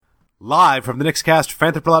Live from the Nixcast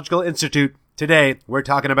Fanthropological Institute, today we're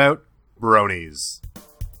talking about bronies.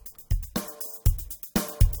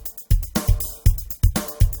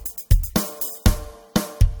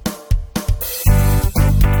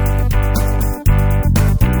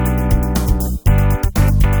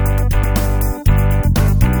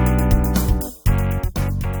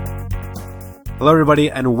 Hello everybody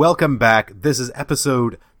and welcome back. This is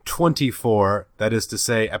episode 24, that is to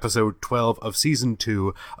say episode 12 of season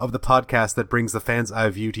 2 of the podcast that brings the fan's eye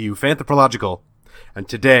view to you, Fanthropological. And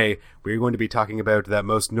today we're going to be talking about that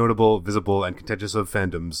most notable, visible, and contentious of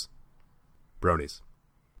fandoms, bronies.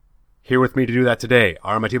 Here with me to do that today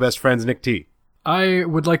are my two best friends, Nick T. I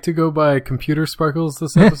would like to go by Computer Sparkles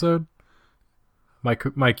this episode.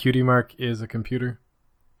 My cutie mark is a computer.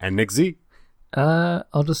 And Nick Z.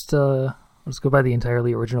 I'll just go by the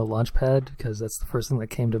entirely original Launchpad, because that's the first thing that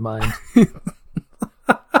came to mind.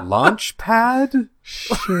 Launchpad?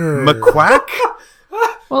 Sure. McQuack?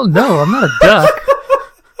 Well, no, I'm not a duck.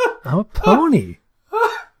 I'm a pony.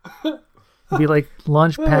 It'd be like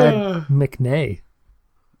Launchpad McNay.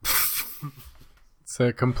 It's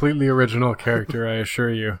a completely original character, I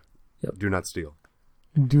assure you. Yep. Do not steal.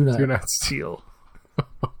 Do not steal.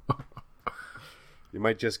 You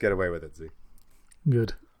might just get away with it, Z.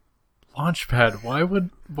 Good. Launchpad.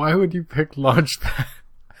 Why would you pick Launchpad?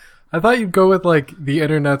 I thought you'd go with like the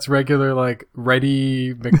internet's regular like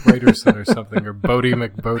Righty McWriterson or something, or Bodie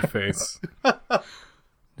McBoatface.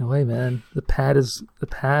 No way, man. The pad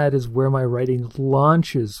is where my writing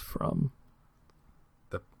launches from.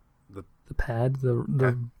 The pad,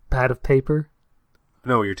 the pad of paper.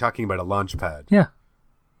 No, you're talking about a launch pad. Yeah.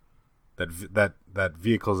 That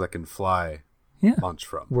vehicles that can fly launch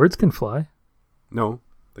from. Words can fly. No,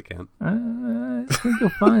 they can't. I think you'll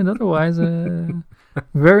find otherwise.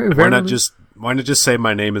 Very. Why not just say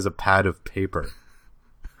my name is a pad of paper?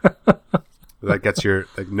 That gets your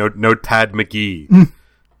like notepad McGee.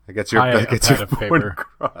 That gets your pad of paper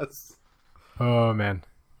across. Oh man.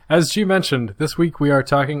 As G mentioned, this week we are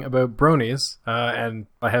talking about bronies, and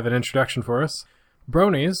I have an introduction for us.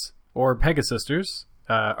 Bronies, or Pegasisters,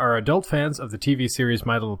 are adult fans of the TV series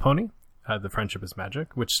My Little Pony, The Friendship is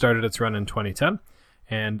Magic, which started its run in 2010.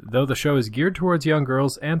 And though the show is geared towards young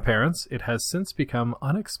girls and parents, it has since become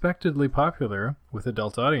unexpectedly popular with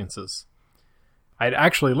adult audiences. I'd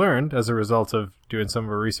actually learned, as a result of doing some of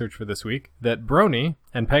our research for this week, that brony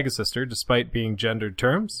and Pegasister, despite being gendered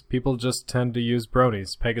terms, people just tend to use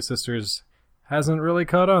bronies. Pegasisters hasn't really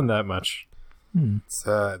caught on that much. It's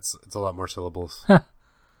a lot more syllables.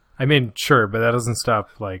 I mean, sure, but that doesn't stop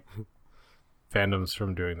like fandoms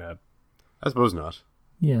from doing that. I suppose not.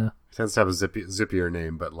 Yeah. It tends to have a zippier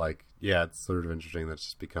name, but like, yeah, it's sort of interesting that it's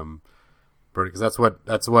just become brony, because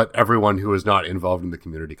that's what everyone who is not involved in the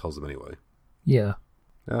community calls them anyway. Yeah.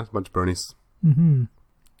 Yeah, a bunch of bronies. Mm-hmm.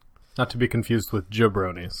 Not to be confused with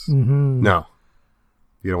jabronis. Mm-hmm. No.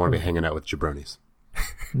 You don't want to be hanging out with jabronis.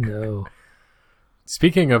 No.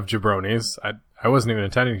 Speaking of jabronis, I wasn't even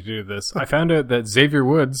intending to do this. I found out that Xavier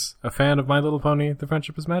Woods, a fan of My Little Pony, The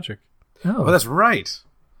Friendship is Magic. Oh, that's right.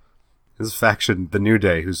 His faction, the New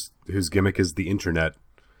Day, whose gimmick is the internet.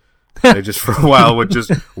 They just for a while would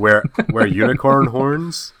just wear unicorn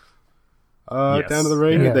horns down to the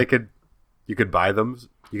ring. Yeah. You could buy them.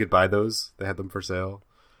 You could buy those. They had them for sale.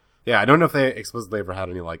 Yeah, I don't know if they explicitly ever had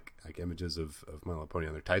any like images of My Little Pony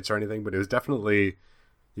on their tights or anything, but it was definitely,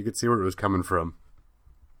 you could see where it was coming from.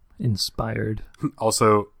 Inspired.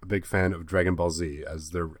 Also a big fan of Dragon Ball Z, as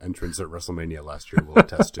their entrance at WrestleMania last year will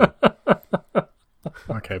attest to.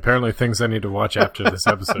 Okay, apparently things I need to watch after this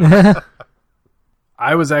episode.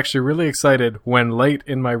 I was actually really excited when late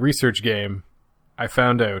in my research game, I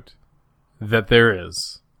found out that there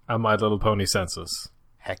is a My Little Pony census.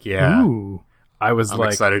 Heck yeah. Ooh. I'm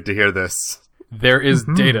excited to hear this. There is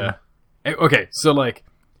data. Okay, so like,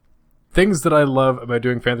 things that I love about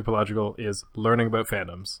doing Fanthropological is learning about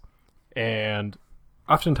fandoms. And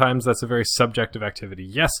oftentimes that's a very subjective activity.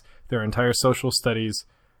 Yes, there are entire social studies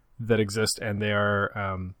that exist, and they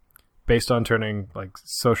are based on turning like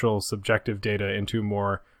social subjective data into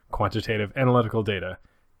more quantitative analytical data.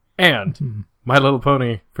 And My Little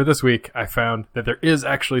Pony, for this week, I found that there is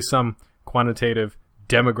actually some quantitative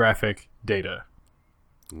demographic data,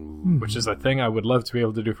 which is a thing I would love to be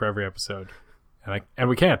able to do for every episode. And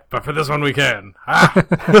we can't, but for this one we can.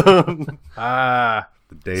 The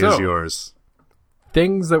day is yours.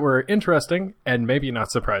 Things that were interesting and maybe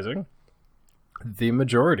not surprising. The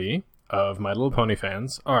majority of My Little Pony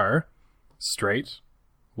fans are straight,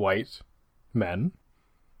 white men.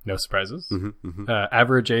 No surprises.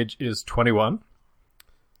 Average age is 21.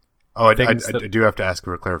 Oh, I do have to ask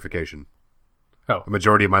for a clarification. Oh, A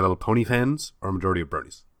majority of My Little Pony fans or a majority of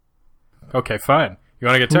bronies? okay, fine. You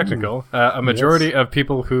want to get technical? A majority of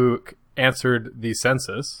people who answered the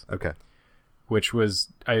census, Okay. which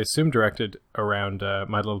was, I assume, directed around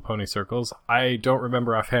My Little Pony circles. I don't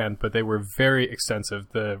remember offhand, but they were very extensive.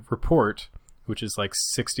 The report, which is like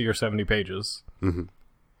 60 or 70 pages,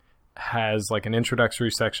 has like an introductory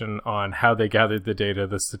section on how they gathered the data,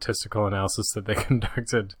 the statistical analysis that they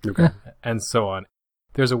conducted, and so on.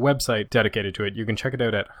 There's a website dedicated to it. You can check it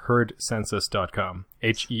out at herdcensus.com,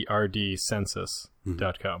 HERD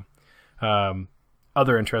census.com.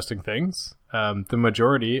 Other interesting things, the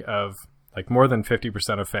majority of, like more than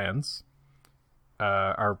 50% of fans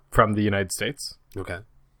are from the United States. Okay.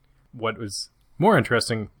 What was more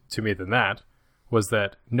interesting to me than that was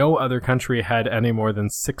that no other country had any more than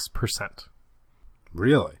 6%,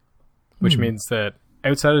 Really? which means that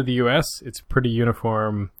outside of the US, it's pretty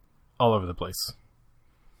uniform all over the place.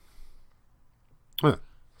 Huh.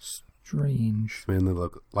 Strange. It's mainly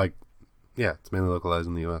it's mainly localized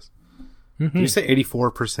in the U.S. Did you say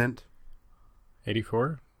 84%?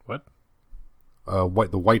 84? What?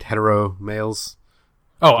 The white hetero males.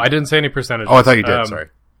 Oh, I didn't say any percentages. Oh, I thought you did. Sorry.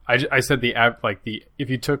 I said if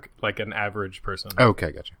you took like an average person,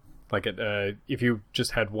 Okay, gotcha. like if you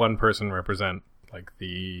just had one person represent like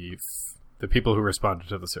the people who responded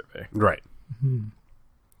to the survey, Right. and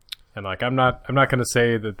like I'm not going to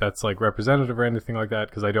say that that's like representative or anything like that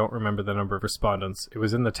because I don't remember the number of respondents. It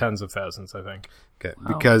was in the tens of thousands, I think. Okay.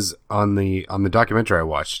 Because on the documentary I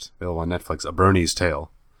watched, available on Netflix, A Brony's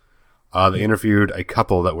Tale, they interviewed a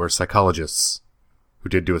couple that were psychologists who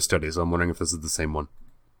did do a study. So I'm wondering if this is the same one.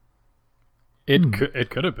 It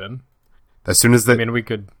could have been. As soon as I mean, we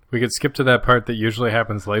could skip to that part that usually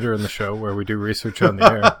happens later in the show where we do research on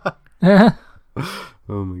the air.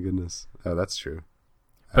 Oh my goodness. Oh, that's true.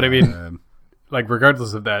 But I mean, like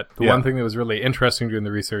regardless of that, the Yeah. one thing that was really interesting doing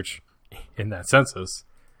the research in that census,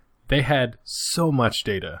 they had so much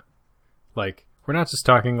data. Like we're not just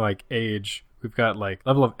talking like age. We've got like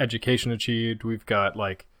level of education achieved. We've got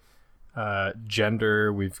like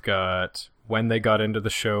gender. We've got when they got into the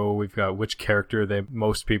show. We've got which character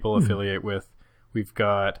most people affiliate with. We've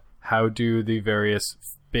got how do the various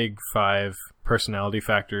big 5 personality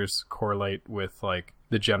factors correlate with like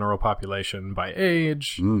the general population by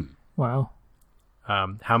age. Wow.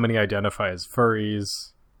 How many identify as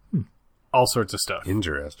furries. All sorts of stuff.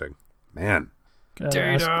 Interesting. Man.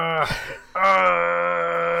 Data!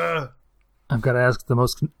 I've got to ask the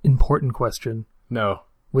most important question. No.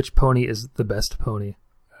 Which pony is the best pony?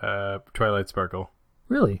 Twilight Sparkle.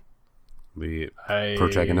 Really? The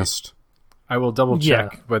protagonist. I will double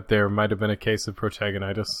check, Yeah. but there might have been a case of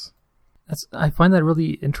protagonitis. I find that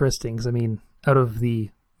really interesting because, I mean, out of the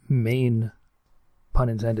main, pun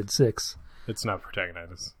intended, 6, It's not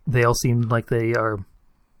protagonitis. they all seem like they are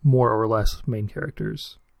more or less main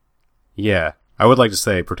characters. Yeah. I would like to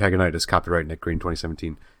say protagonitis, copyright Nick Green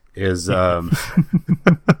 2017, is they're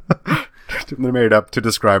made up to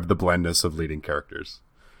describe the blandness of leading characters.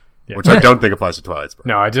 Yeah. Which I don't think applies to Twilight Sparkle.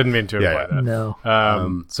 No, I didn't mean to imply Yeah. that.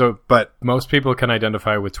 No. So But most people can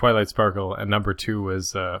identify with Twilight Sparkle, and number 2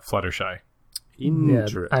 was Fluttershy. Yeah,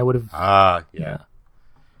 I would have. yeah. Yeah.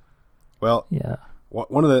 Well, Yeah.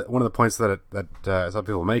 one of the points that some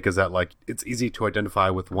people make is that like it's easy to identify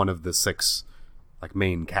with one of the 6 like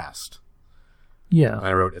main cast. Yeah. And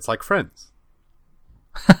I wrote, it's like Friends.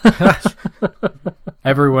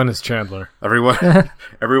 Everyone is Chandler.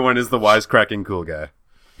 Everyone is the wisecracking cool guy.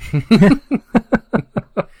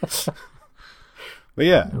 But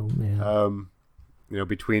yeah, Oh, man.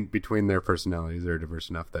 between their personalities, they're diverse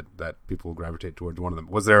enough that people will gravitate towards one of them.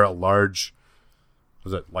 Was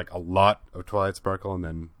it like a lot of Twilight Sparkle and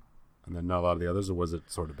then not a lot of the others, or was it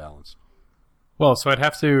sort of balanced? Well, so I'd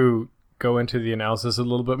have to go into the analysis a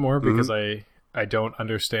little bit more because I don't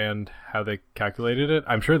understand how they calculated it.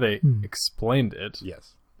 I'm sure they explained it,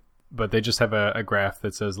 Yes. but they just have a graph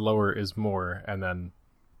that says lower is more, and then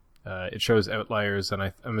it shows outliers, and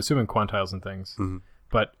I'm assuming quantiles and things.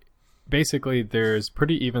 But basically, there's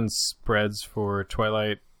pretty even spreads for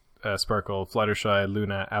Twilight, Sparkle, Fluttershy,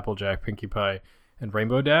 Luna, Applejack, Pinkie Pie, and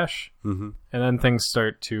Rainbow Dash. And then things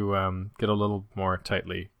start to get a little more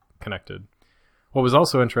tightly connected. What was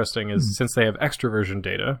also interesting is since they have extroversion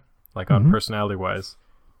data, like on personality-wise,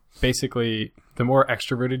 basically, the more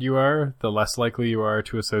extroverted you are, the less likely you are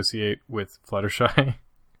to associate with Fluttershy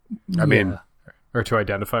I mean, or to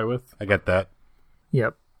identify with. I get that.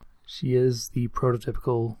 Yep. She is the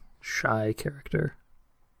prototypical shy character.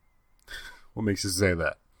 What makes you say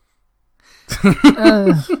that?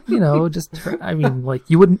 Just I mean, like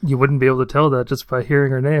you wouldn't be able to tell that just by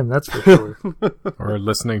hearing her name. That's for sure. Or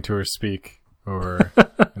listening to her speak. or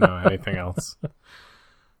anything else.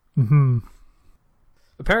 Mm-hmm.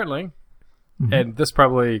 Apparently, and this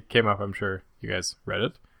probably came up, I'm sure you guys read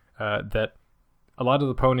it, that a lot of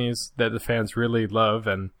the ponies that the fans really love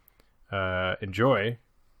and enjoy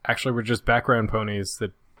actually were just background ponies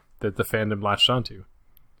that the fandom latched onto.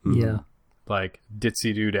 Yeah. Like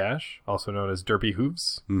Ditsy Doo Dash, also known as Derpy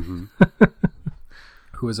Hooves, Mm-hmm.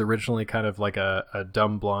 who was originally kind of like a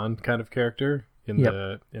dumb blonde kind of character in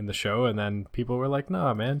the show, and then people were like,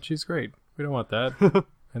 "Nah, man, she's great. We don't want that."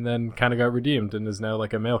 And then kind of got redeemed and is now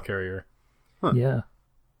like a mail carrier. Huh. Yeah.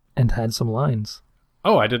 And had some lines.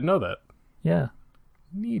 Oh, I didn't know that. Yeah.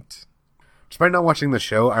 Neat. Despite not watching the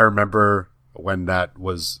show, I remember when that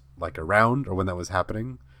was like around or when that was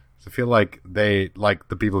happening. So I feel like the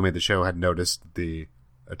people who made the show had noticed the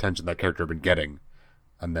attention that character had been getting,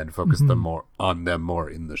 and then focused them more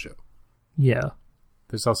in the show. Yeah.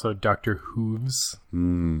 There's also Dr. Hooves.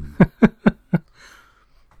 Mm.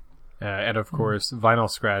 And of course, Vinyl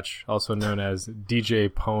Scratch, also known as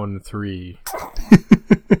DJ Pone 3.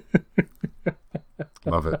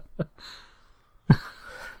 Love it.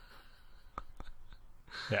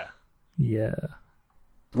 Yeah. Yeah.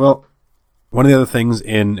 Well, one of the other things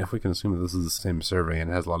if we can assume that this is the same survey and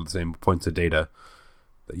it has a lot of the same points of data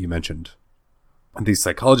that you mentioned, these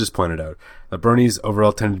psychologists pointed out that bronies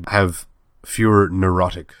overall tend to have fewer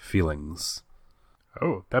neurotic feelings.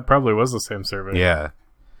 Oh, that probably was the same survey. Yeah.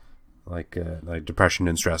 Like depression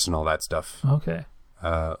and stress and all that stuff. Okay.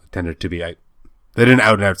 Tended to be, they didn't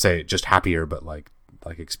out and out say just happier, but like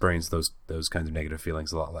experience those kinds of negative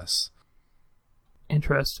feelings a lot less.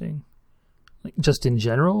 Interesting. Like just in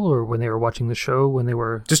general, or when they were watching the show, when they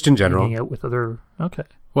were Just in general. hanging out with other... Okay.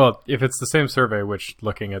 Well, if it's the same survey, which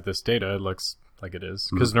looking at this data, it looks like it is,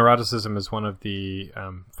 because neuroticism is one of the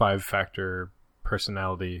 5-factor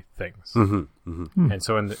personality things. Mm-hmm. Mm-hmm. And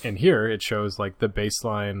so in here, it shows like the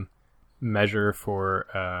baseline measure for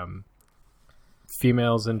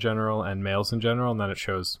females in general and males in general, and then it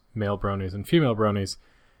shows male bronies and female bronies,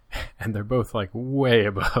 and they're both like way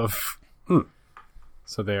above.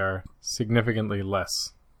 So they are significantly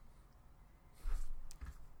less.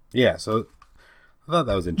 Yeah, so I thought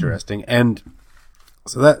that was interesting. And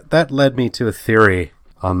so that led me to a theory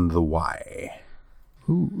on the why.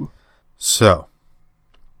 Ooh. So,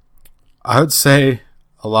 I would say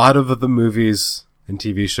a lot of the movies and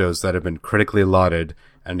TV shows that have been critically lauded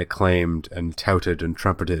and acclaimed and touted and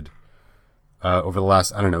trumpeted over the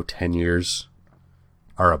last, 10 years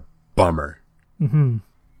are a bummer. Mm-hmm.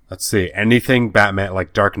 Let's see, anything Batman,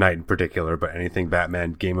 like Dark Knight in particular, but anything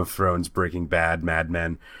Batman, Game of Thrones, Breaking Bad, Mad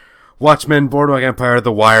Men, Watchmen, Boardwalk Empire,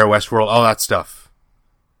 The Wire, Westworld, all that stuff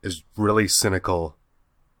is really cynical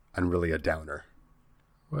and really a downer.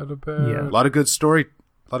 What about... Yeah. A lot of good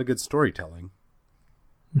storytelling.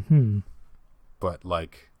 Mm-hmm. But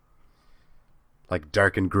like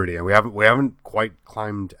dark and gritty, and we haven't quite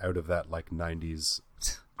climbed out of that like 90s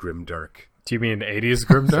grimdark. Do you mean 80s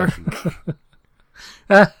grimdark?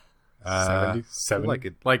 70s?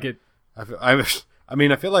 Like it.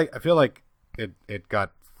 I feel like it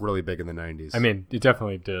got really big in the 90s. I mean, it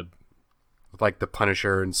definitely did. With like the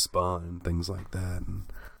Punisher and Spawn and things like that. And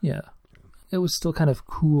Yeah. It was still kind of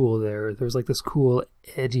cool there. There was like this cool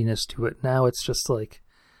edginess to it. Now it's just like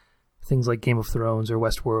things like Game of Thrones or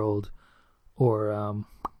Westworld or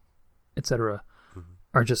etc.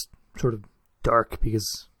 are just sort of dark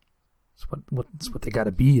because it's what they got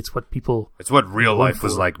to be. It's what people. It's what real going life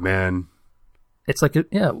was for. like, man. It's like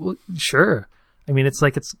well, sure. I mean, it's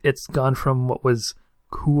like it's gone from what was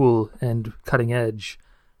cool and cutting edge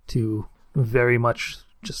to very much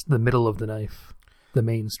just the middle of the knife, the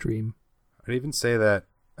mainstream. I'd even say that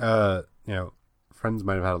Friends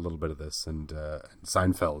might have had a little bit of this, and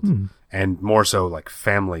Seinfeld, and more so like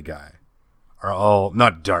Family Guy, are all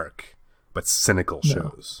not dark but cynical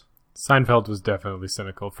shows. Seinfeld was definitely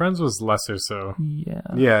cynical. Friends was lesser so. Yeah.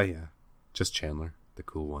 Yeah. Just Chandler, the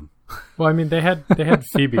cool one. Well, I mean, they had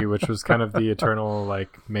Phoebe, which was kind of the eternal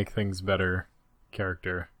like make things better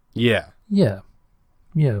character. Yeah. Yeah.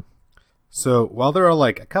 So while there are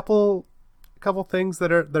like a couple things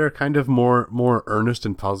that are kind of more earnest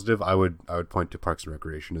and positive, I would point to Parks and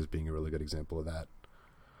Recreation as being a really good example of that.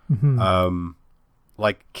 Mm-hmm.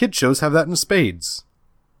 Like kid shows have that in spades.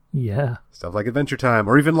 Yeah. Stuff like Adventure Time,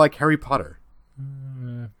 or even like Harry Potter.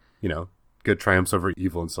 Good triumphs over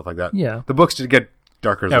evil and stuff like that. Yeah. The books did get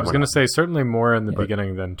darker. Yeah, I was going to say certainly more in the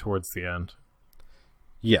beginning than towards the end.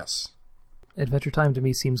 Yes. Adventure Time to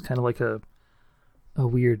me seems kind of like a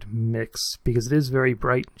weird mix because it is very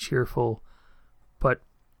bright and cheerful, but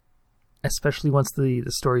especially once the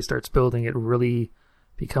story starts building, it really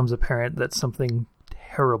becomes apparent that something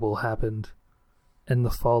terrible happened and the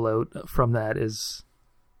fallout from that is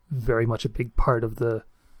very much a big part of the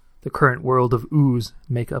current world of ooze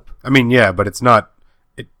makeup. I mean, yeah, but it's not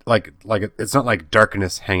it's not like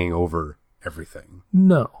darkness hanging over everything.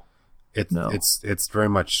 No. It's very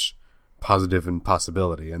much positive and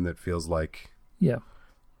possibility, and it feels like Yeah.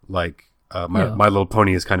 My Little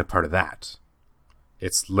Pony is kind of part of that.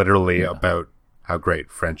 It's literally about how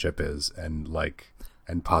great friendship is, and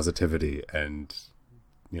positivity, and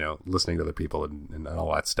listening to other people and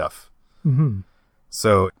all that stuff. Mm-hmm.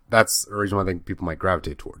 So that's the reason why I think people might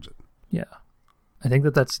gravitate towards it. Yeah. I think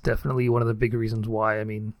that's definitely one of the big reasons why. I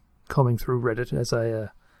mean, combing through Reddit as I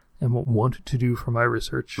am want to do for my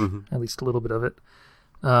research, at least a little bit of it.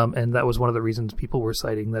 And that was one of the reasons people were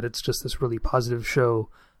citing that it's just this really positive show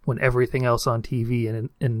when everything else on TV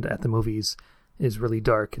and at the movies is really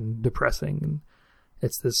dark and depressing. And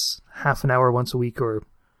it's this half an hour once a week, or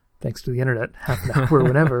thanks to the internet, half an hour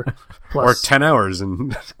whenever. Plus, or 10 hours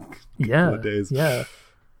in yeah, days. Yeah.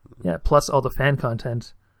 Plus all the fan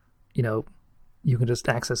content, you can just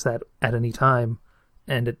access that at any time,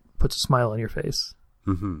 and it puts a smile on your face.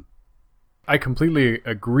 Mm-hmm. I completely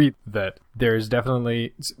agree that there's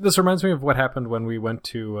definitely... This reminds me of what happened when we went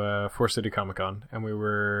to Force City Comic Con, and we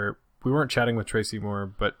weren't chatting with Tracy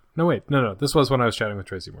Moore, but... No, this was when I was chatting with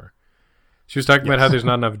Tracy Moore. She was talking about how there's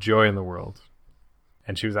not enough joy in the world.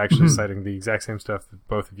 And she was actually citing the exact same stuff that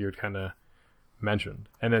both of you had kind of mentioned.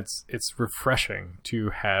 And it's refreshing to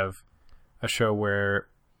have a show where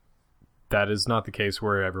that is not the case,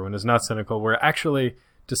 where everyone is not cynical, where actually,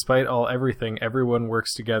 despite everything, everyone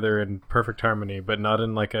works together in perfect harmony, but not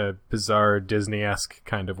in like a bizarre Disney-esque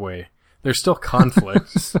kind of way. There's still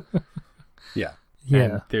conflict. Yeah.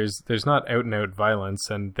 And there's not out-and-out violence,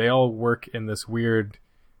 and they all work in this weird...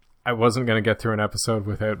 I wasn't going to get through an episode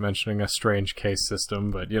without mentioning a strange case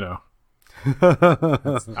system, but,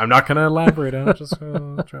 I'm not going to elaborate on it, just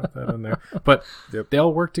drop that in there. But they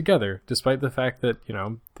all work together, despite the fact that,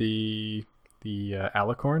 the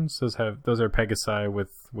alicorns, those are Pegasi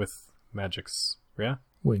with magics, yeah?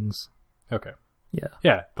 Wings. Okay. Yeah.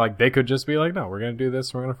 Yeah, like they could just be like, no, we're going to do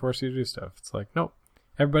this, we're going to force you to do stuff. It's like, nope.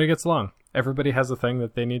 Everybody gets along. Everybody has a thing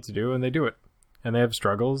that they need to do, and they do it. And they have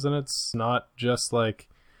struggles, and it's not just like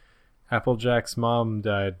Applejack's mom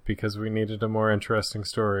died because we needed a more interesting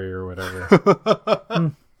story or whatever.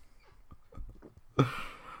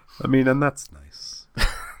 I mean, and that's nice.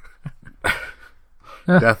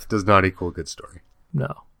 Death does not equal good story.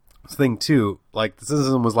 No. Thing too, the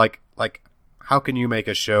cynicism was like, how can you make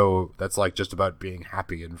a show that's just about being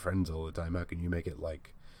happy and friends all the time? How can you make it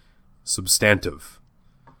substantive?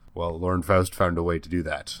 Well, Lauren Faust found a way to do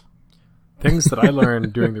that. Things that I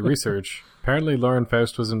learned doing the research. Apparently, Lauren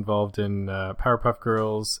Faust was involved in Powerpuff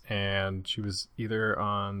Girls, and she was either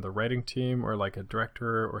on the writing team or a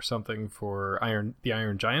director or something for the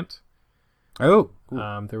Iron Giant. Oh,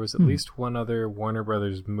 cool. There was at least one other Warner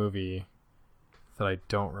Brothers movie that I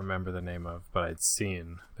don't remember the name of, but I'd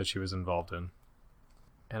seen that she was involved in.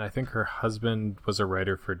 And I think her husband was a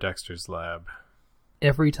writer for Dexter's Lab.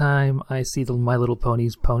 Every time I see the My Little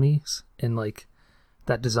Ponies ponies in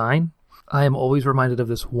that design, I am always reminded of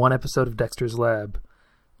this one episode of Dexter's Lab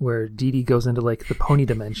where Dee Dee goes into the pony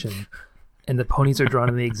dimension, and the ponies are drawn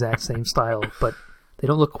in the exact same style, but they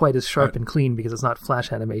don't look quite as sharp and clean because it's not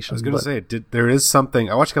flash animation. I was going to say, there is something...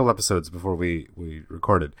 I watched a couple episodes before we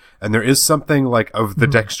recorded, and there is something of the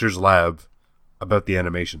Dexter's Lab about the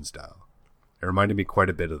animation style. It reminded me quite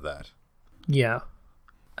a bit of that. Yeah.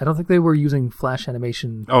 I don't think they were using flash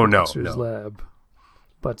animation in Dexter's Lab.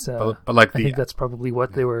 But I think that's probably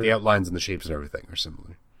what they were... The outlines and the shapes and everything are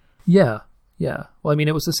similar. Yeah. Well, I mean,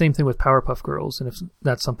 it was the same thing with Powerpuff Girls, and if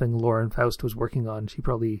that's something Lauren Faust was working on, she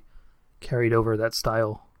probably carried over that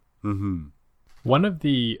style. Mm-hmm. One of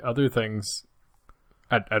the other things...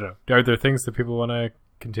 I don't know. Are there things that people want to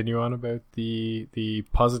continue on about the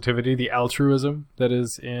positivity, the altruism that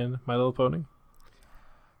is in My Little Pony?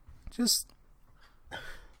 Just...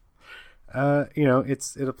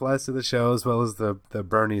 it applies to the show as well as the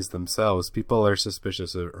Bernies themselves. People are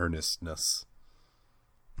suspicious of earnestness.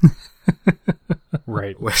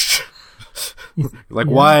 Right. Which,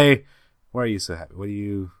 why are you so happy?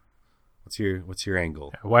 What's your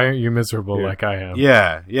angle? Why aren't you miserable like I am?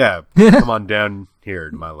 Yeah. Come on down here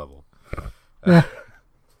to my level. Isn't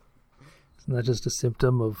that just a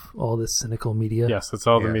symptom of all this cynical media? Yes, it's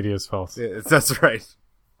all the media's fault. That's right.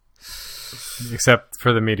 Except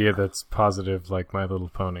for the media that's positive, like My Little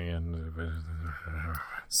Pony, and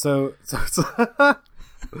so it's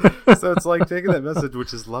like taking that message,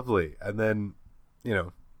 which is lovely, and then you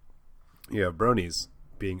have Bronies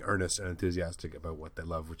being earnest and enthusiastic about what they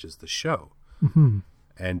love, which is the show,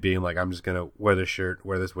 and being like, I'm just going to wear this shirt,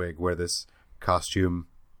 wear this wig, wear this costume,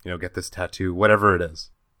 get this tattoo, whatever it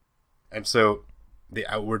is. And so the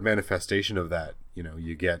outward manifestation of that, you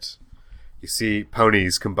see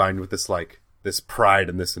ponies combined with this pride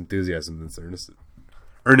and this enthusiasm, this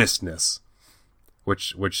earnestness,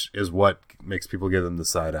 which is what makes people give them the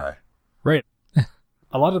side eye. Right.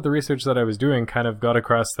 A lot of the research that I was doing kind of got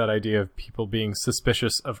across that idea of people being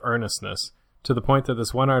suspicious of earnestness, to the point that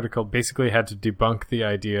this one article basically had to debunk the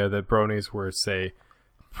idea that bronies were, say,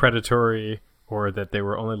 predatory, or that they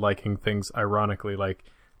were only liking things ironically. Like,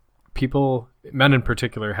 people, men in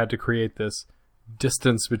particular, had to create this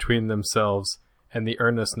distance between themselves and the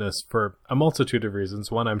earnestness for a multitude of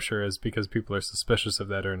reasons. One, I'm sure, is because people are suspicious of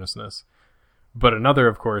that earnestness. But another,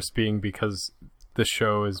 of course, being because the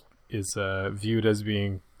show is viewed as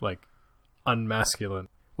being, like, unmasculine.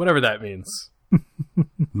 Whatever that means.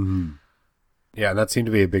 Mm-hmm. Yeah, that seemed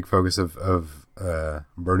to be a big focus of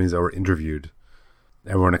bronies that were interviewed.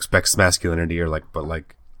 Everyone expects masculinity, but what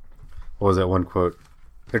was that one quote?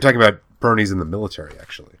 They're talking about bronies in the military,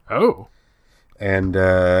 actually. Oh. And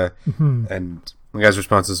and the guy's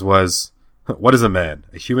responses was, what is a man?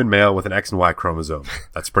 A human male with an X and Y chromosome.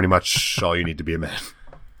 That's pretty much all you need to be a man.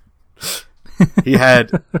 He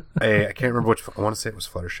had I can't remember which, I want to say it was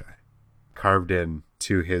Fluttershy, carved in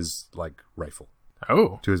to his, rifle.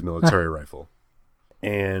 Oh. To his military rifle.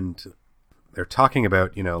 And they're talking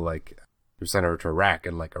about, he was sent over to Iraq,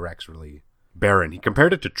 and, Iraq's really barren. He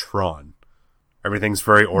compared it to Tron. Everything's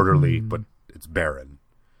very orderly, but it's barren.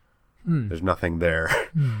 There's nothing there.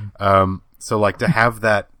 So, to have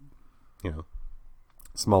that,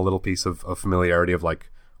 small little piece of familiarity of,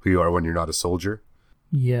 who you are when you're not a soldier.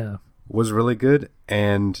 Yeah. Was really good.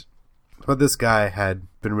 But this guy had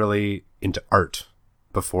been really into art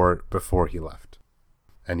before he left.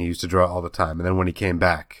 And he used to draw all the time. And then when he came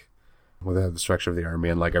back with the structure of the army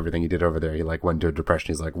and, everything he did over there, he, went into a depression.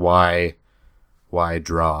 He's like, why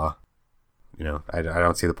draw? I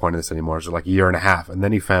don't see the point of this anymore. It was a year and a half. And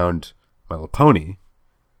then he found My Little Pony,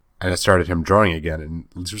 and it started him drawing again.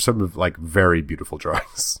 And there's some very beautiful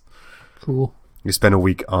drawings. Cool. He spent a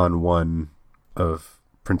week on one of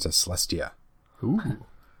Princess Celestia. Ooh.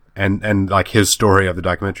 And his story of the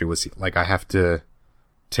documentary was I have to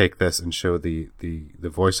take this and show the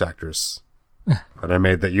voice actress that I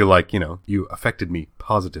made that you affected me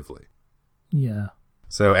positively. Yeah.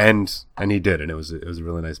 So and he did, and it was a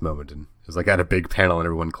really nice moment, and it was at a big panel and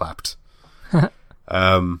everyone clapped.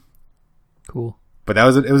 Cool. But it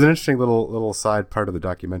was an interesting little side part of the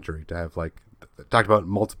documentary to have talked about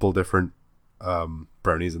multiple different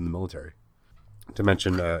bronies in the military. To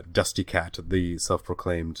mention Dusty Cat, the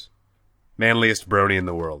self-proclaimed manliest brony in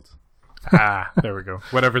the world. There we go.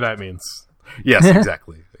 Whatever that means. Yes,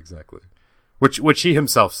 exactly. Which he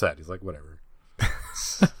himself said. He's like, whatever.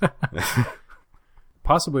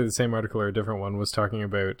 Possibly the same article or a different one was talking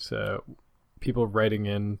about people writing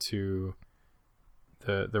into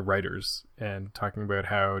the writers and talking about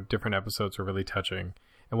how different episodes were really touching.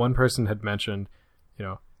 And one person had mentioned,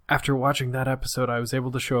 after watching that episode, I was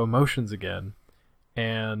able to show emotions again.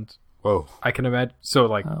 And whoa, I can imagine. So,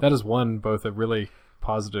 that is one, both a really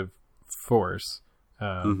positive force.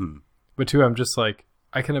 But two, I'm just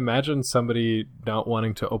I can imagine somebody not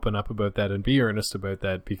wanting to open up about that and be earnest about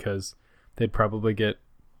that because they'd probably get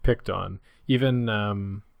picked on. Even,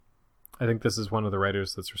 I think this is one of the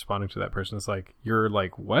writers that's responding to that person. It's you're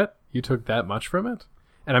what? You took that much from it?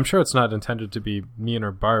 And I'm sure it's not intended to be mean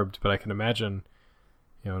or barbed, but I can imagine,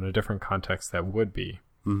 in a different context that would be.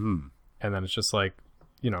 Mm-hmm. And then it's just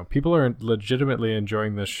people are legitimately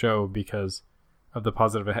enjoying this show because of the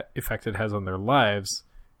positive effect it has on their lives.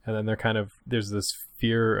 And then there's this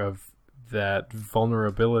fear of that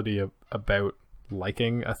vulnerability about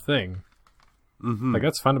liking a thing. Mm-hmm.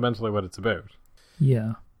 That's fundamentally what it's about.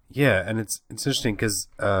 Yeah. Yeah, and it's interesting because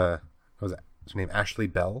what was that? Her name Ashley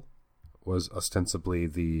Bell was ostensibly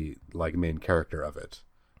the main character of it,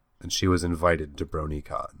 and she was invited to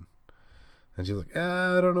BronyCon, and she was like,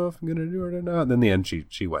 I don't know if I'm gonna do it or not. And then in the end,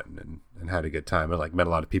 she went and had a good time and met a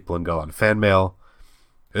lot of people and got a lot of fan mail.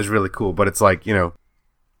 It was really cool, but it's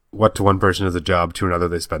what to one person is a job, to another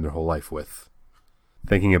they spend their whole life with.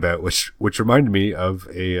 Thinking about which reminded me of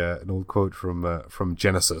an old quote from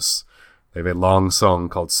Genesis. They have a long song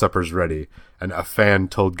called Supper's Ready, and a fan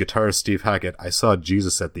told guitarist Steve Hackett, I saw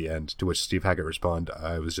Jesus at the end, to which Steve Hackett responded,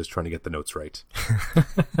 I was just trying to get the notes right.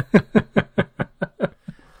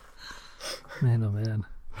 Man, oh man.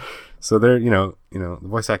 So they're, the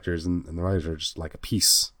voice actors and the writers are just like a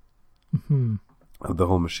piece of the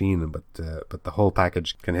whole machine, but the whole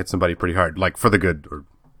package can hit somebody pretty hard, for the good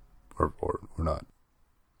or not.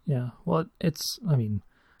 Yeah, well,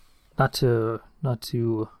 not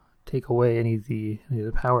to take away any of the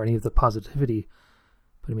power, any of the positivity,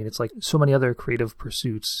 but I mean, it's like so many other creative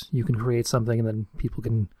pursuits. You can create something and then people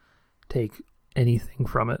can take anything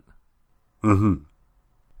from it. Mm-hmm.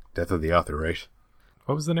 Death of the author, right?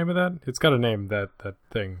 What was the name of that? It's got a name, that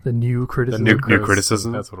thing. The new criticism. New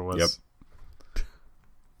criticism? That's what it was. Yep.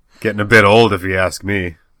 Getting a bit old, if you ask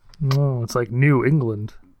me. No, it's like New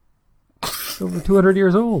England. It's over 200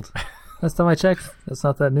 years old. Last time I checked, that's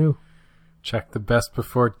not that new. Check the best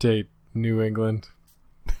before date, New England.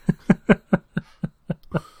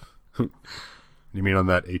 You mean on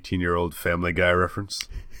that 18-year-old Family Guy reference?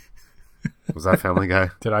 Was that Family Guy?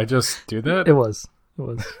 Did I just do that? It was.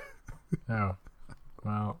 Oh.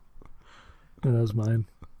 Wow. Yeah, that was mine.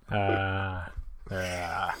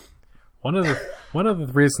 One of the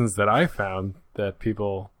reasons that I found that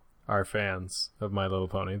people are fans of My Little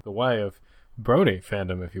Pony, the why of Brony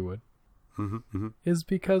fandom, if you would, is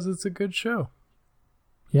because it's a good show.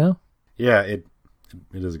 Yeah? Yeah, it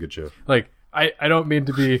is a good show. Like, I don't mean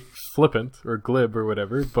to be flippant or glib or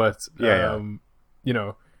whatever, but you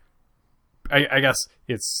know, I guess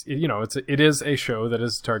it is a show that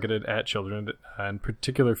is targeted at children, and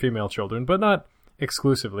particular female children, but not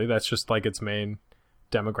exclusively. That's just like its main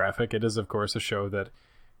demographic. It is, of course, a show that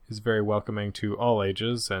is very welcoming to all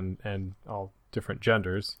ages and all different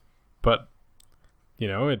genders. But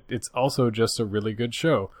it's also just a really good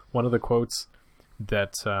show. One of the quotes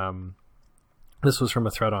that this was from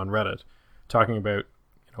a thread on Reddit talking about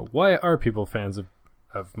why are people fans of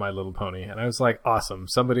My Little Pony, and I was like, awesome,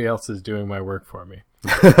 somebody else is doing my work for me.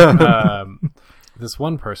 This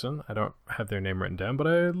one person, I don't have their name written down, but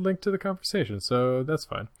I linked to the conversation, so that's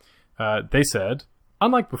fine. They said,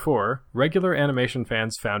 unlike before, regular animation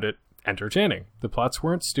fans found it entertaining. The plots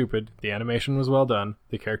weren't stupid, the animation was well done,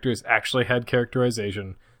 the characters actually had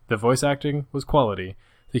characterization, the voice acting was quality,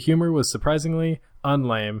 the humor was surprisingly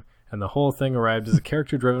unlame, and the whole thing arrived as a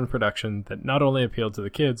character-driven production that not only appealed to the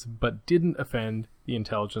kids, but didn't offend the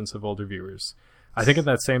intelligence of older viewers. I think in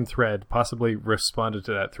that same thread, possibly responded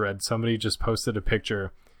to that thread, somebody just posted a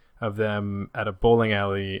picture of them at a bowling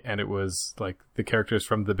alley, and it was like the characters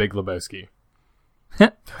from The Big Lebowski.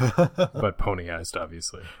 But ponyized,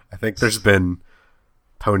 obviously. I think there's been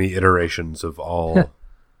pony iterations of all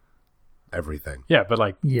everything. Yeah, but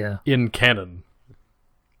like in canon.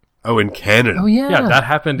 Oh, in canon. Oh, yeah. Yeah, that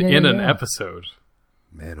happened in an episode.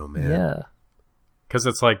 Man, oh man. Yeah. Because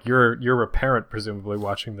it's like you're a parent, presumably,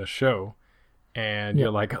 watching this show, and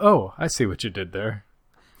you're like, oh, I see what you did there.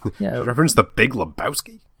 Yeah. Reference The Big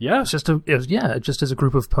Lebowski? Yeah. It's just as a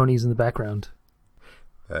group of ponies in the background.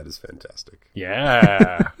 That is fantastic.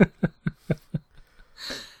 Yeah.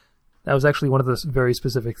 That was actually one of the very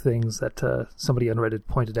specific things that somebody on Reddit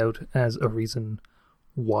pointed out as a reason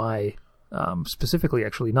why, specifically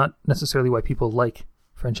actually, not necessarily why people like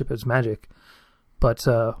Friendship is Magic, but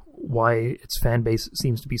why its fan base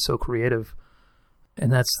seems to be so creative.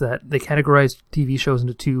 And that's that they categorized TV shows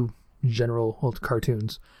into two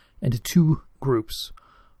cartoons, into two groups,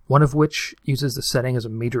 one of which uses the setting as a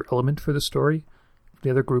major element for the story. The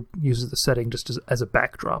other group uses the setting just as a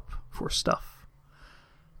backdrop for stuff.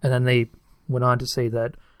 And then they went on to say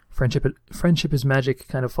that Friendship is Magic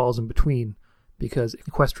kind of falls in between, because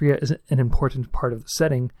Equestria is an important part of the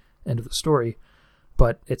setting and of the story,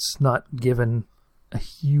 but it's not given a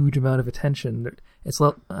huge amount of attention. It's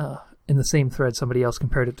in the same thread, somebody else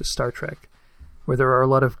compared it to Star Trek, where there are a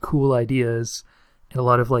lot of cool ideas and a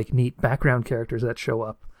lot of like neat background characters that show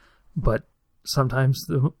up, but sometimes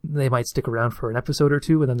they might stick around for an episode or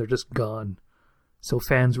two and then they're just gone. So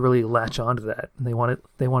fans really latch onto that, and they want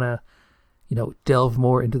to delve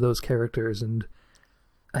more into those characters. And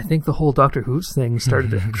I think the whole Doctor Who's thing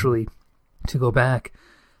started actually to go back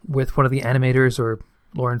with one of the animators or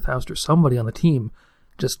Lauren Faust or somebody on the team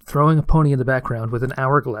just throwing a pony in the background with an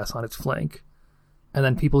hourglass on its flank. And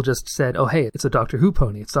then people just said, oh, hey, it's a Doctor Who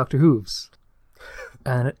pony. It's Doctor Who's.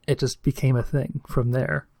 And it just became a thing from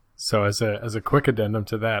there. So as a quick addendum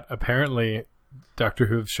to that, apparently Doctor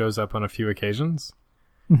Who shows up on a few occasions.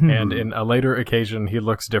 Mm-hmm. And in a later occasion, he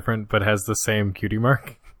looks different but has the same cutie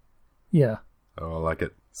mark. Yeah. Oh, I like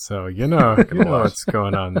it. So you know what's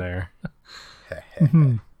going on there.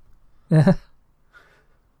 Mm-hmm.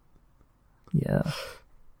 Yeah.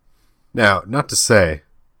 Now, not to say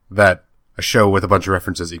that a show with a bunch of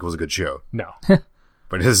references equals a good show. No.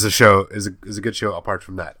 But is a good show apart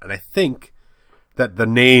from that. And I think that the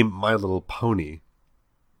name My Little Pony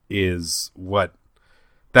is what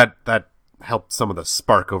that helped some of the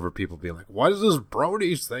spark over people being like, what is this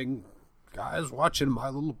Bronies thing? Guys watching My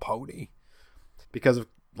Little Pony? Because of,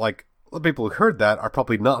 like, the people who heard that are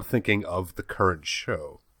probably not thinking of the current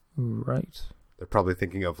show. Right. They're probably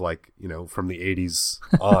thinking of like, from the 80s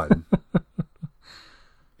on.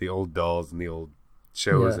 The old dolls and the old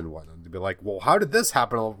shows and whatnot. To be like, well, how did this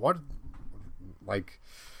happen? What? Like,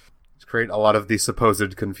 create a lot of the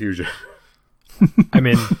supposed confusion. I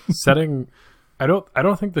mean, I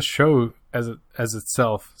don't think the show as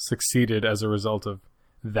itself succeeded as a result of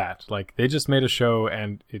that. Like, they just made a show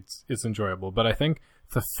and it's enjoyable. But I think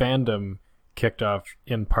the fandom kicked off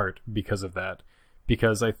in part because of that.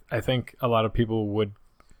 Because I think a lot of people would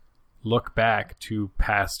look back to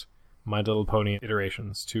past My Little Pony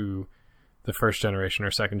iterations, to the first generation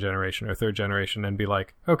or second generation or third generation, and be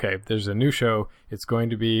like, okay, there's a new show. It's going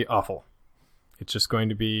to be awful. It's just going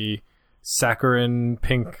to be saccharine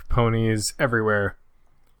pink ponies everywhere,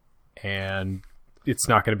 and it's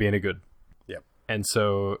not going to be any good. Yep. And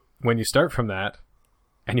so when you start from that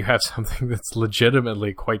and you have something that's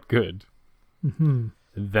legitimately quite good,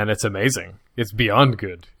 then it's amazing. It's beyond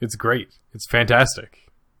good. It's great. It's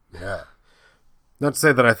fantastic. Yeah. Not to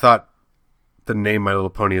say that I thought the name My Little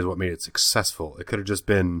Pony is what made it successful. It could have just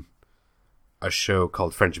been a show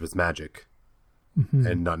called Friendship is Magic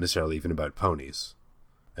and not necessarily even about ponies.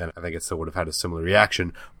 And I think it still would have had a similar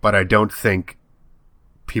reaction, but I don't think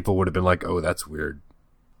people would have been like, oh, that's weird,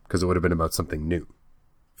 because it would have been about something new.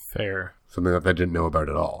 Fair. Something that they didn't know about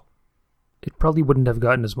at all. It probably wouldn't have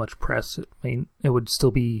gotten as much press. I mean, it would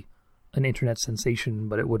still be an internet sensation,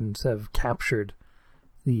 but it wouldn't have captured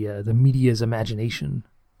the media's imagination.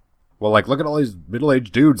 Well, like, look at all these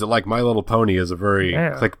middle-aged dudes that like My Little Pony is a very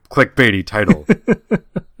clickbaity title.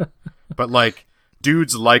 But, like,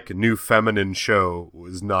 dudes like new feminine show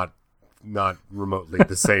was not remotely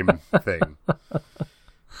the same thing.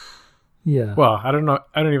 Yeah. Well, I don't know.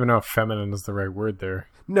 I don't even know if feminine is the right word there.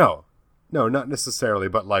 No, not necessarily,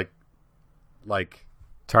 but like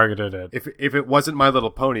Targeted at... if it wasn't My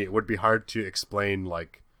Little Pony, it would be hard to explain,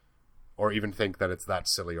 like, or even think that it's that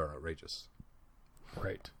silly or outrageous.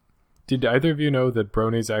 Right. Did either of you know that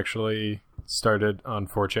bronies actually started on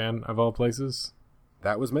 4chan, of all places?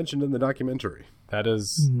 That was mentioned in the documentary. That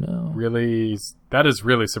is No. really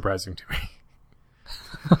surprising to me.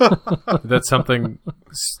 That something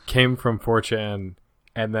came from 4chan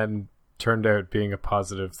and then turned out being a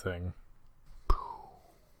positive thing.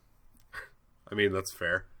 I mean, that's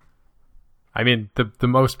fair. I mean, the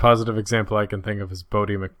most positive example I can think of is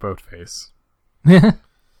Bodie McBoatface.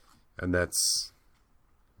 And that's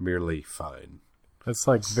merely fine. That's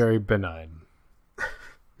like very benign.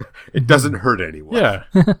 It doesn't hurt anyone. Yeah.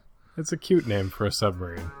 It's a cute name for a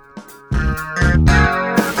submarine.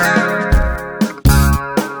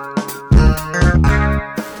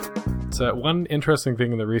 So one interesting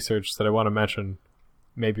thing in the research that I want to mention,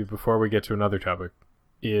 maybe before we get to another topic,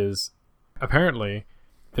 is apparently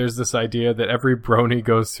there's this idea that every brony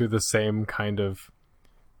goes through the same kind of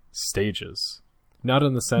stages. Not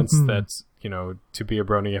in the sense that, to be a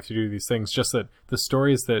brony you have to do these things, just that the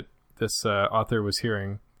stories that this author was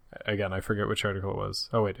hearing, again, I forget which article it was.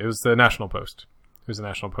 Oh, wait, it was the National Post. It was a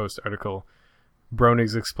National Post article.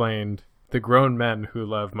 Bronies explained, the grown men who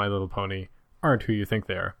love My Little Pony aren't who you think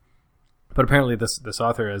they are. But apparently this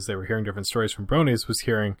author, as they were hearing different stories from bronies, was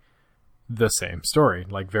hearing the same story,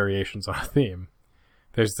 like variations on a theme.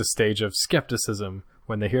 There's the stage of skepticism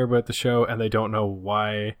when they hear about the show and they don't know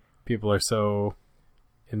why people are so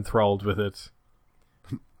enthralled with it.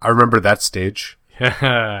 I remember that stage.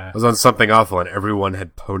 Yeah. I was on Something Awful and everyone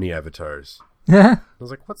had pony avatars. Yeah. I was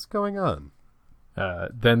like, what's going on?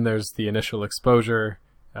 Then there's the initial exposure.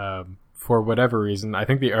 For whatever reason, I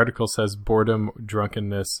think the article says boredom,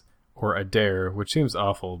 drunkenness, or a dare, which seems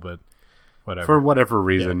awful, but whatever. For whatever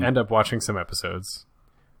reason. Yeah, end up watching some episodes.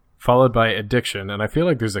 Followed by addiction, and I feel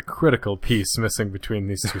like there's a critical piece missing between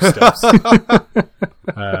these two steps.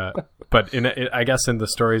 But I guess in the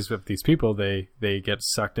stories of these people, they get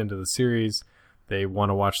sucked into the series. They want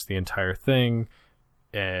to watch the entire thing.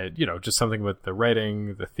 And, just something with the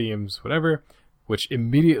writing, the themes, whatever. Which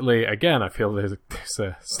immediately, again, I feel there's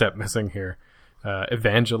a step missing here.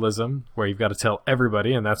 Evangelism, where you've got to tell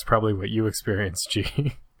everybody, and that's probably what you experienced,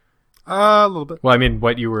 G. A little bit. Well, I mean,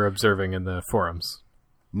 what you were observing in the forums.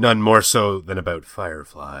 None more so than about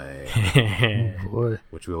Firefly, Boy.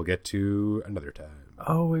 which we'll get to another time.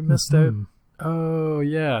 Oh, we missed out. Oh,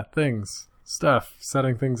 yeah, things. Stuff.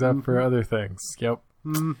 Setting things up for other things. Yep.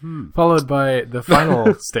 Followed by the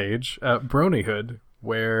final stage, Bronyhood,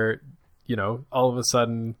 where, all of a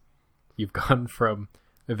sudden you've gone from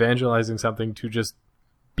evangelizing something to just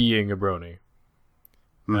being a brony.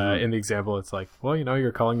 In the example, it's like, well,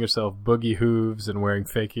 you're calling yourself Boogie Hooves and wearing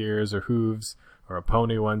fake ears or hooves or a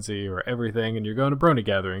pony onesie or everything, and you're going to brony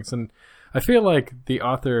gatherings. And I feel like the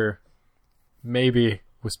author maybe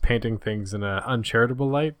was painting things in an uncharitable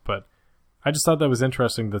light, but I just thought that was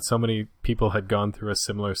interesting that so many people had gone through a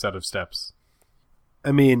similar set of steps.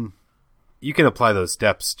 I mean, you can apply those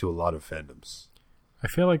steps to a lot of fandoms. I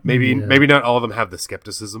feel like Maybe not all of them have the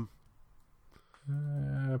skepticism.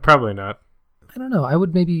 probably not. I don't know. I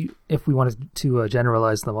would maybe, if we wanted to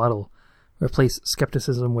generalize the model, replace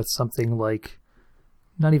skepticism with something like,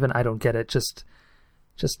 not even I don't get it, just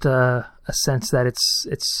a sense that it's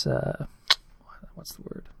what's the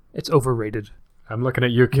word? It's overrated. I'm looking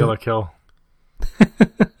at you, Kill a Kill.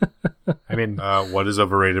 I mean, What is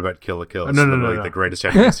overrated about Kill la Kill? It's No, the greatest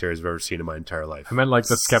anime series I've ever seen in my entire life. I meant like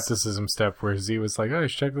the skepticism step where Z was like, "Oh, you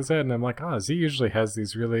should check this out," and I'm like, "Oh, Z usually has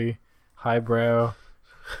these really highbrow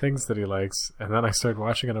things that he likes," and then I started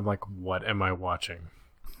watching it. I'm like, "What am I watching?"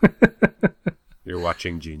 You're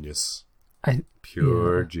watching genius. I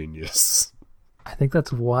Pure genius. I think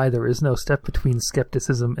that's why there is no step between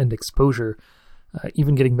skepticism and exposure.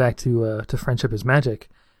 Even getting back to Friendship is Magic,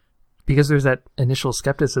 because there's that initial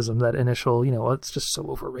skepticism, that initial, it's just so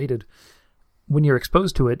overrated. When you're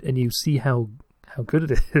exposed to it and you see how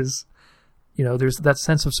good it is, there's that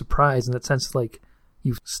sense of surprise and that sense like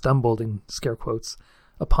you've stumbled, in scare quotes,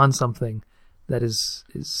 upon something that is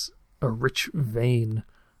a rich vein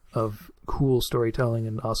of cool storytelling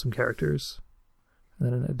and awesome characters.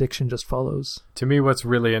 And then an addiction just follows. To me, what's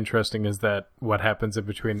really interesting is that what happens in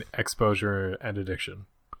between exposure and addiction.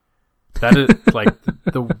 That is like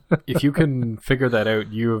if you can figure that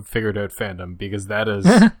out, you have figured out fandom, because that is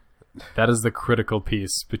the critical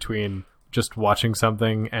piece between just watching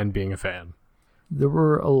something and being a fan. There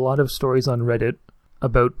were a lot of stories on Reddit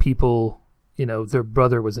about people, their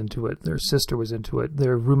brother was into it, their sister was into it,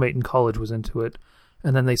 their roommate in college was into it,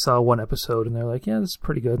 and then they saw one episode and they're like, yeah, this is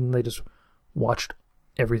pretty good, and they just watched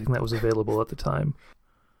everything that was available at the time.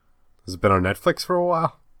 Has it been on Netflix for a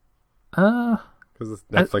while? Because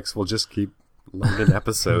Netflix will just keep loading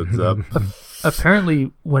episodes up.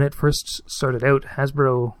 Apparently, when it first started out,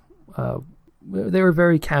 Hasbro, they were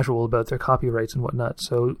very casual about their copyrights and whatnot,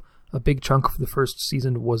 so a big chunk of the first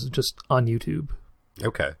season was just on YouTube.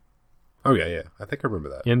 Okay. Oh, yeah. I think I remember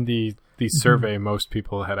that. In the survey, most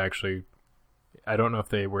people had actually, I don't know if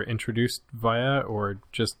they were introduced via or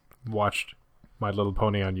just watched My Little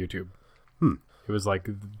Pony on YouTube. It was like,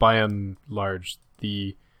 by and large,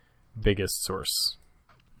 the biggest source.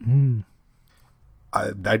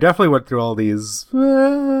 I definitely went through all these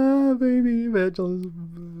baby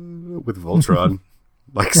evangelism with Voltron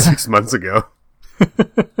like 6 months ago.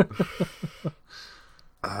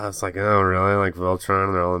 I was like, oh, really? Like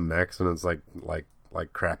Voltron? They're all in mechs, and it's like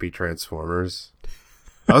crappy Transformers.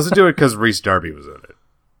 I also do it because Rhys Darby was in it.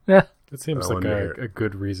 Yeah. It seems like a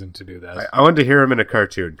good reason to do that. I wanted to hear him in a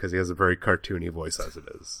cartoon because he has a very cartoony voice as it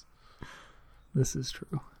is. This is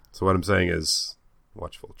true. So what I'm saying is,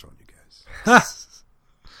 watch Voltron, you guys.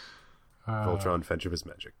 Voltron, Friendship is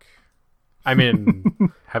Magic. I mean,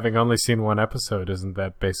 having only seen one episode, isn't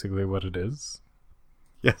that basically what it is?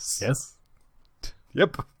 Yes. Yes?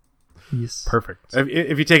 Yep. Yes. Perfect.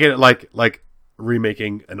 If you take it like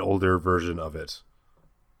remaking an older version of it,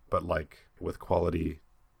 but like with quality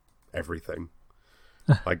everything.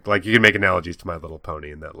 like you can make analogies to My Little Pony,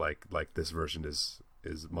 and that like this version is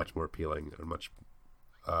much more appealing and much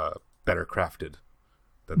better crafted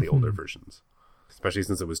than the older versions, especially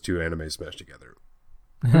since it was two anime smashed together.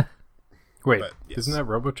 Wait, But, yes. Isn't that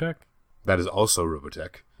Robotech? That is also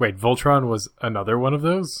Robotech. Wait, Voltron was another one of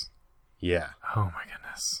those? Yeah. Oh my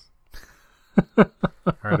goodness.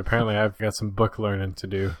 Alright, apparently I've got some book learning to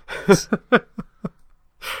do.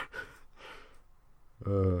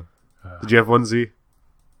 Did you have one, Z?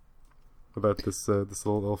 About this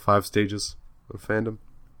little 5 stages of fandom?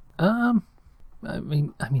 I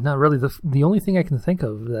mean, not really. The only thing I can think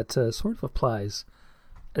of that sort of applies.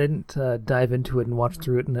 I didn't dive into it and watch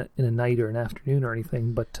through it in a night or an afternoon or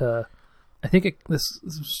anything, but I think this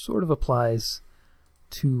sort of applies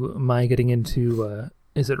to my getting into.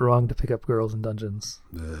 Is it wrong to pick up girls in dungeons?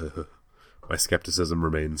 My skepticism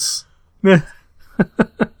remains. I'm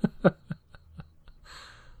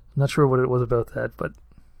not sure what it was about that, but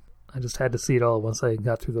I just had to see it all once I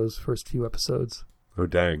got through those first few episodes. Oh,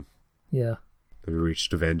 dang. Yeah. Have you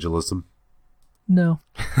reached evangelism? No.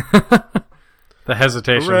 The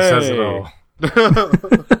hesitation Hooray! says it all.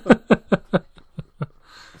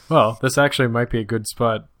 Well, this actually might be a good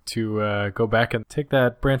spot to go back and take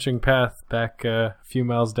that branching path back a few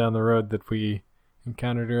miles down the road that we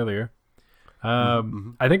encountered earlier.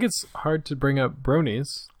 I think it's hard to bring up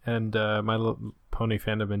bronies and My Little Pony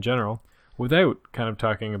fandom in general without kind of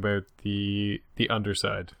talking about the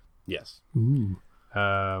underside. Yes. Ooh.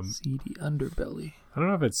 Seedy underbelly. I don't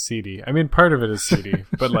know if it's seedy. I mean, part of it is seedy,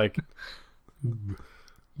 but like,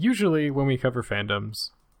 usually when we cover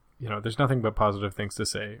fandoms, you know, there's nothing but positive things to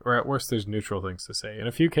say, or at worst, there's neutral things to say. In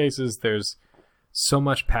a few cases, there's so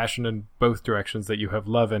much passion in both directions that you have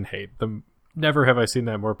love and hate. Never have I seen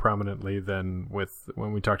that more prominently than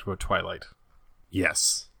when we talked about Twilight.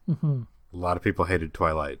 Yes. Mm-hmm. A lot of people hated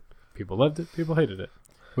Twilight. People loved it, people hated it.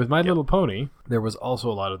 With My Little Pony, there was also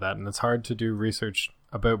a lot of that, and it's hard to do research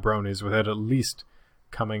about bronies without at least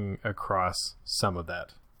coming across some of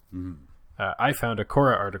that. Mm. I found a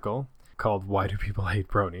Quora article called Why Do People Hate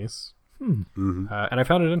Bronies? Mm-hmm. And I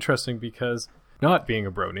found it interesting because, not being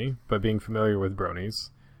a brony, but being familiar with bronies,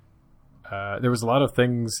 there was a lot of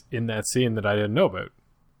things in that scene that I didn't know about.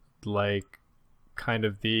 Like, kind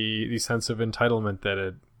of the sense of entitlement that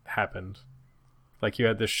had happened. Like, you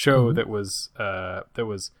had this show that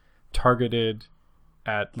was targeted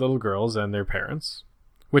at little girls and their parents,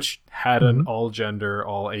 which had an all-gender,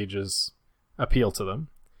 all-ages appeal to them.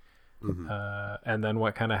 Mm-hmm. And then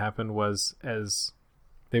what kind of happened was, as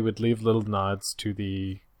they would leave little nods to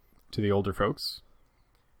the older folks,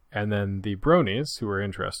 and then the bronies who were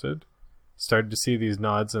interested started to see these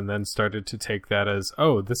nods and then started to take that as,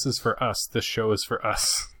 oh, this is for us. This show is for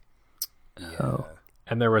us. Oh.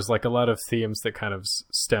 And there was like a lot of themes that kind of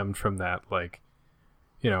stemmed from that. Like,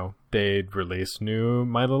 you know, they'd release new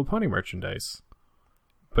My Little Pony merchandise,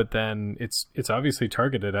 but then it's obviously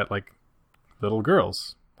targeted at like little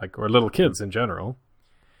girls, like, or little kids in general.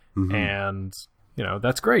 Mm-hmm. And, you know,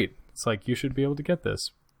 that's great. It's like, you should be able to get this.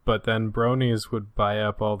 But then bronies would buy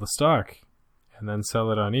up all the stock and then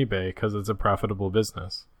sell it on eBay because it's a profitable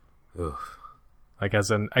business. Ugh. Like,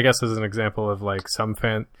 I guess as an example of like some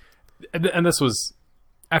fan, and this was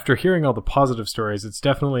after hearing all the positive stories, it's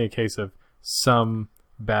definitely a case of some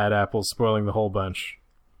bad apples spoiling the whole bunch.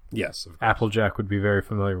 Yes. Applejack would be very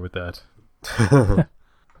familiar with that.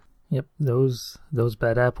 Yep, those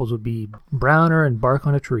bad apples would be browner and bark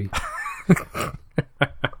on a tree.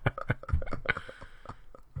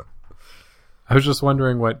 I was just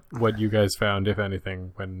wondering what you guys found, if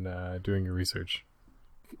anything, when doing your research.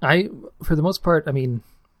 For the most part, I mean,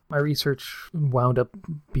 my research wound up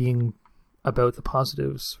being about the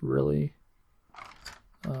positives, really.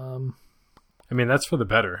 I mean, that's for the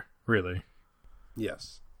better, really.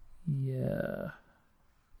 Yes. Yeah.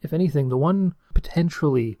 If anything, the one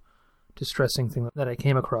potentially distressing thing that I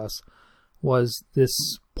came across was this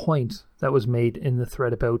point that was made in the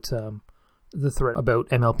thread about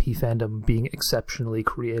MLP fandom being exceptionally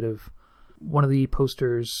creative. One of the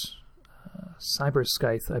posters,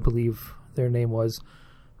 Cyberscythe, I believe their name was,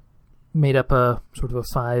 made up a sort of a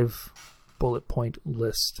 5-bullet point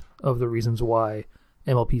list of the reasons why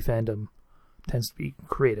MLP fandom tends to be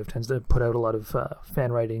creative, tends to put out a lot of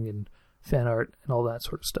fan writing and fan art and all that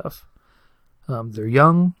sort of stuff. They're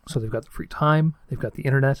young, so they've got the free time, they've got the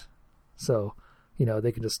internet, so, you know,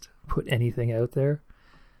 they can just put anything out there.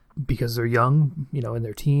 Because they're young, you know, in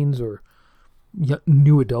their teens or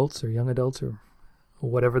new adults or young adults or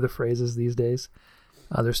whatever the phrase is these days,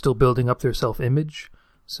 they're still building up their self-image.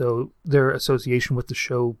 So their association with the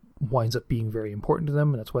show winds up being very important to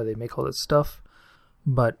them, and that's why they make all that stuff.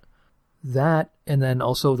 But that, and then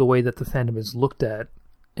also the way that the fandom is looked at,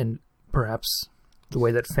 and perhaps the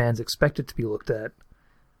way that fans expect it to be looked at,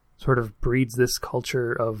 sort of breeds this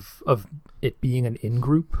culture of it being an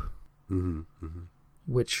in-group. Mm-hmm. Mm-hmm.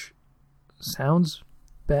 Which sounds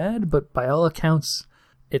bad, but by all accounts,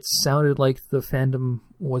 it sounded like the fandom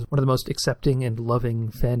was one of the most accepting and loving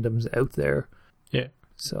fandoms out there. Yeah.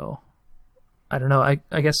 So, I don't know.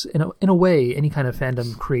 I guess in a way, any kind of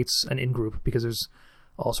fandom creates an in-group because there's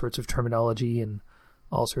all sorts of terminology and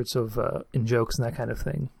all sorts of in-jokes and that kind of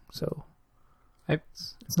thing. So,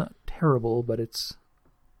 it's not terrible, but it's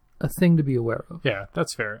a thing to be aware of. Yeah,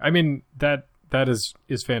 that's fair. I mean, that is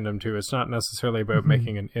fandom too. It's not necessarily about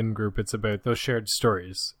making an in-group. It's about those shared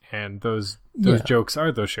stories, and those jokes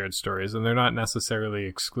are those shared stories, and they're not necessarily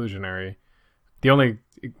exclusionary. The only,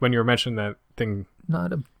 when you were mentioning that thing,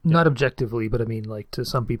 not objectively, but I mean, like, to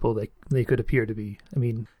some people they could appear to be. I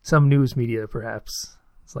mean, some news media perhaps.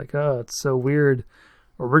 It's like, oh, it's so weird.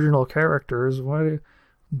 Original characters. Why?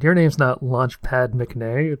 Your name's not Launchpad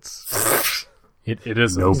McNay. It's it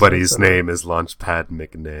is. Nobody's name is Launchpad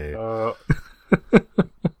McNay.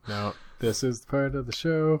 No, this is part of the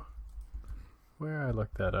show where I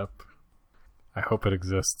looked that up. I hope it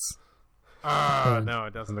exists. No,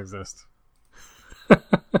 it doesn't exist. I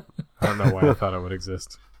don't know why I thought it would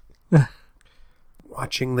exist.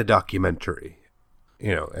 Watching the documentary,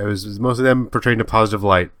 you know, it was most of them portraying a positive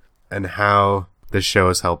light and how this show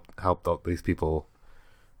has helped all these people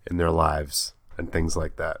in their lives. and things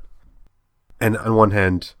like that. And on one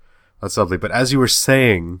hand, that's lovely. But as you were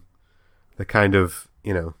saying, the kind of,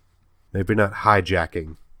 maybe not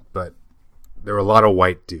hijacking, but there were a lot of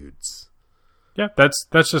white dudes. Yeah, that's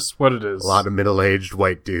just what it is. A lot of middle-aged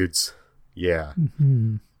white dudes. Yeah.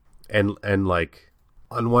 Mm-hmm. And like,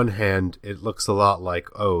 on one hand, it looks a lot like,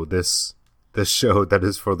 oh, this show that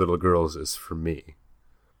is for little girls is for me.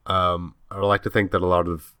 I would like to think that a lot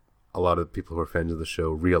of people who are fans of the show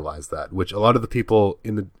realize that, which a lot of the people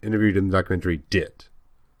interviewed in the documentary did.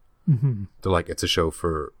 Mm-hmm. They're like, it's a show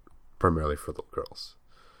primarily for little girls.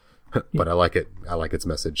 But I like it. I like its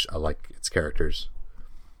message. I like its characters.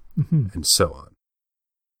 Mm-hmm. And so on.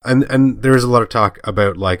 And there is a lot of talk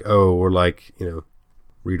about like, oh, we're like,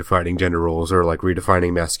 redefining gender roles, or like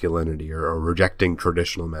redefining masculinity, or rejecting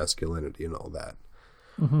traditional masculinity and all that.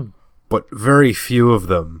 Mm-hmm. But very few of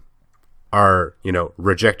them are,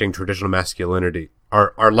 rejecting traditional masculinity,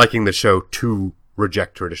 are liking the show to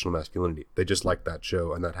reject traditional masculinity. They just like that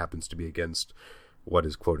show, and that happens to be against what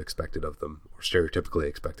is, quote, expected of them, or stereotypically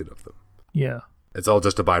expected of them. Yeah. It's all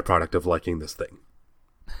just a byproduct of liking this thing.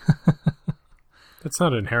 That's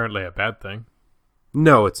not inherently a bad thing.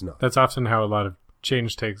 No, it's not. That's often how a lot of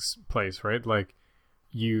change takes place, right? Like,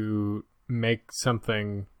 you make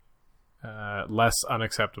something less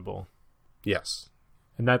unacceptable. Yes.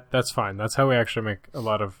 And that's fine. That's how we actually make a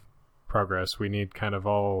lot of progress. We need kind of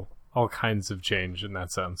all kinds of change in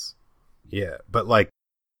that sense. Yeah, but like,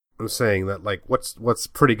 I'm saying that, like, what's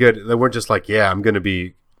pretty good, they weren't just like, yeah, I'm going to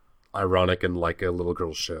be ironic and like a little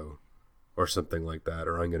girl show or something like that,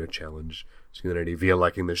 or I'm going to challenge community via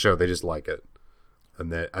liking the show. They just like it.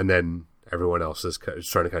 And then everyone else is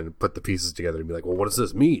trying to kind of put the pieces together and be like, well, what does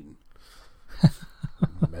this mean?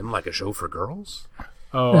 Men like a show for girls?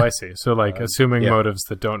 Oh, I see. So like assuming yeah. motives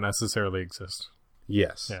that don't necessarily exist.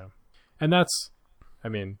 Yes. Yeah. And that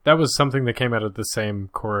was something that came out of the same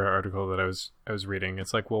Quora article that I was reading.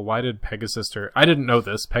 It's like, well, why did Pegasister... I didn't know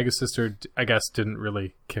this. Pegasister, I guess, didn't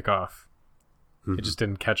really kick off. Mm-hmm. It just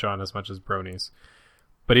didn't catch on as much as Bronies.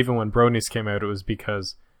 But even when Bronies came out, it was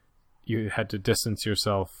because you had to distance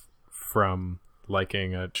yourself from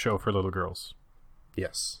liking a show for little girls.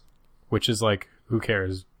 Yes. Which is like, who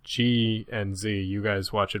cares? G and Z, you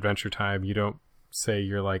guys watch Adventure Time. You don't say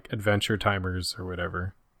you're like Adventure Timers or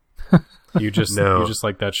whatever. You just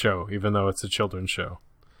like that show, even though it's a children's show.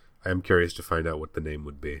 I am curious to find out what the name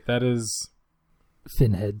would be. That is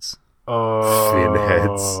Finheads. Oh,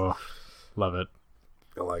 Finheads. Love it.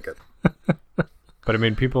 I like it. But I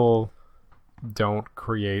mean, people don't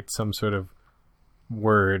create some sort of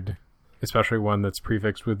word, especially one that's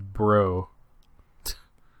prefixed with bro,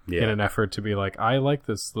 in an effort to be like, I like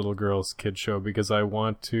this little girl's kid show because I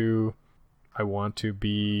want to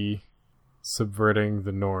be subverting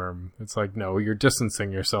the norm. It's like, no, you're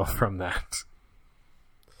distancing yourself from that.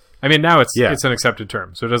 I mean, now it's an accepted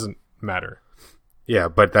term, so it doesn't matter. Yeah,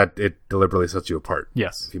 but that it deliberately sets you apart.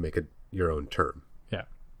 Yes. If you make it your own term. Yeah.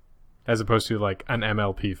 As opposed to like an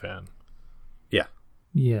MLP fan. Yeah.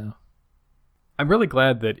 Yeah. I'm really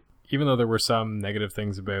glad that even though there were some negative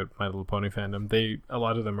things about My Little Pony fandom, a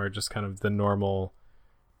lot of them are just kind of the normal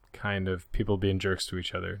kind of people being jerks to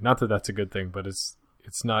each other. Not that that's a good thing, but it's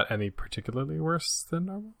not any particularly worse than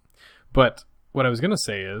normal. But what I was going to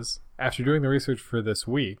say is, after doing the research for this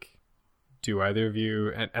week, do either of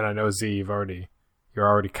you, and I know Z, you're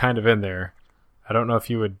already kind of in there. I don't know if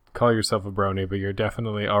you would call yourself a brony, but you're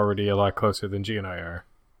definitely already a lot closer than G and I are.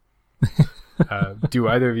 Do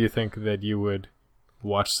either of you think that you would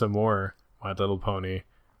watch some more My Little Pony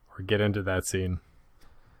or get into that scene?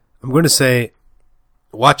 I'm going to say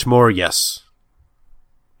watch more, yes.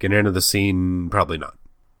 Get into the scene, probably not.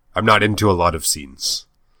 I'm not into a lot of scenes.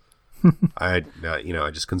 I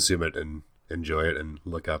just consume it and enjoy it and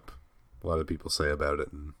look up what other people say about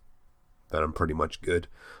it, and that I'm pretty much good.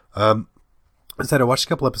 Instead, I watched a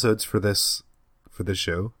couple episodes for this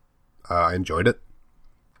show. I enjoyed it.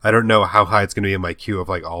 I don't know how high it's going to be in my queue of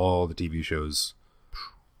like all the TV shows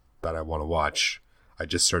that I want to watch. I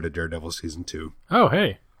just started Daredevil season 2. Oh,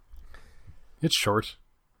 hey. It's short.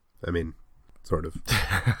 I mean, sort of.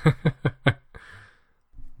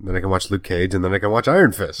 Then I can watch Luke Cage, and then I can watch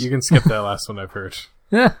Iron Fist. You can skip that last one, I've heard.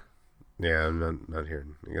 Yeah. Yeah, I'm not here.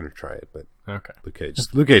 I'm going to try it, but okay. Luke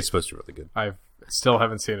Cage is supposed to be really good. I still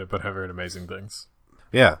haven't seen it, but have heard amazing things.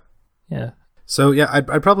 Yeah. Yeah. So yeah,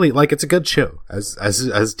 I'd probably like. It's a good show,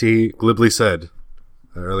 as T glibly said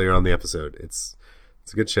earlier on the episode. It's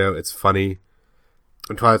a good show. It's funny.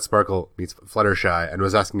 When Twilight Sparkle meets Fluttershy and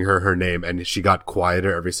was asking her name, and she got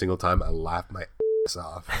quieter every single time, I laughed my ass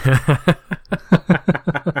off.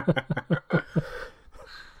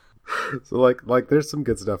 So like there's some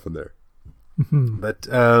good stuff in there. But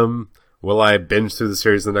will I binge through the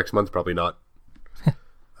series the next month? Probably not.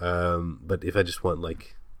 But if I just want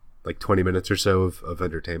like 20 minutes or so of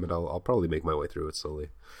entertainment, I'll probably make my way through it slowly.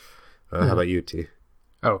 How about you, T?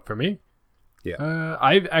 Oh, for me? Yeah.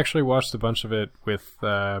 I've actually watched a bunch of it with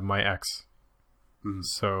my ex.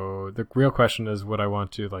 So the real question is, would I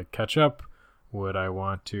want to like catch up? Would I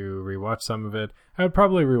want to rewatch some of it? I would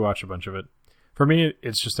probably rewatch a bunch of it. For me,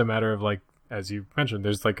 it's just a matter of like, as you mentioned,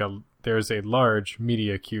 there's a large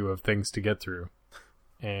media queue of things to get through,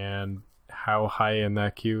 and how high in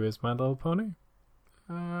that queue is My Little Pony?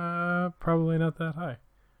 Probably not that high.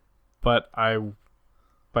 But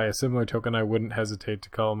by a similar token, I wouldn't hesitate to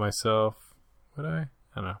call myself. Would I?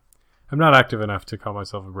 I don't know. I'm not active enough to call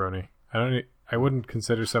myself a brony. I wouldn't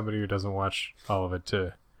consider somebody who doesn't watch all of it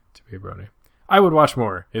to be a brony. I would watch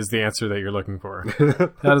more, is the answer that you're looking for.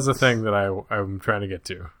 That is a thing that I'm trying to get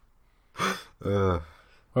to. What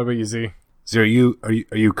about you, Z? Z, are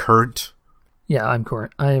you current? Yeah, I'm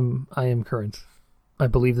current. I am current. I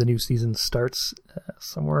believe the new season starts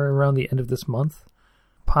somewhere around the end of this month,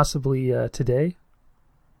 possibly today.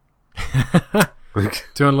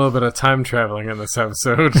 Doing a little bit of time traveling in this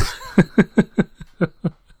episode.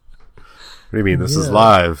 What do you mean? This is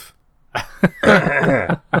live.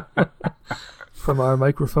 From our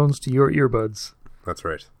microphones to your earbuds. That's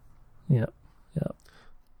right. Yeah.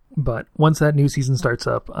 But once that new season starts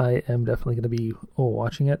up, I am definitely going to be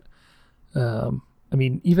watching it. I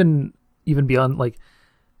mean, even beyond like,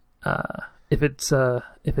 if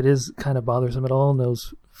it is kind of bothersome at all in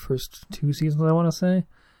those first 2 seasons, I want to say,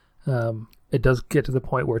 it does get to the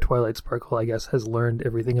point where Twilight Sparkle, I guess, has learned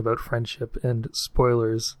everything about friendship, and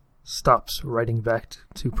spoilers, stops writing back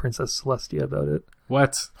to Princess Celestia about it.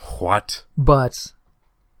 What? But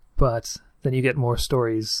then you get more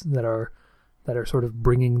stories that are sort of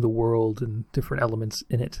bringing the world and different elements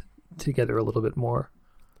in it together a little bit more.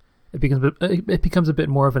 It becomes a bit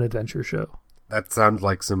more of an adventure show. That sounds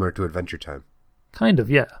like similar to Adventure Time. Kind of,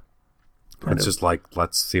 yeah. It's just like,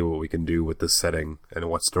 let's see what we can do with this setting and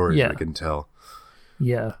what stories we can tell.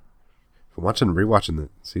 Yeah. Rewatching the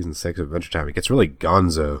season 6 of Adventure Time, it gets really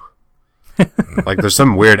gonzo. Like there's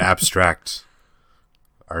some weird abstract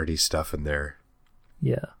arty stuff in there.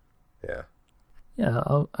 Yeah. Yeah.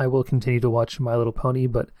 I will continue to watch My Little Pony,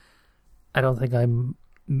 but I don't think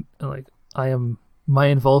my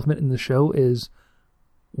involvement in the show is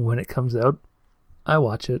when it comes out, I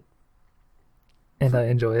watch it and I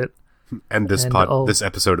enjoy it. And this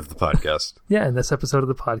episode of the podcast. Yeah, in this episode of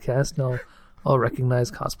the podcast, and I'll recognize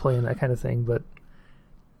cosplay and that kind of thing, but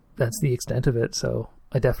that's the extent of it. So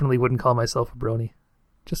I definitely wouldn't call myself a brony.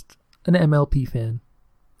 Just an MLP fan.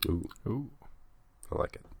 Ooh. I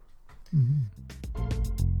like it. Mm-hmm.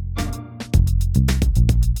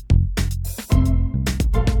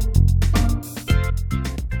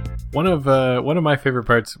 One of my favorite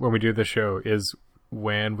parts when we do the show is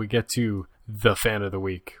when we get to the fan of the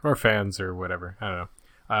week, or fans, or whatever. I don't know.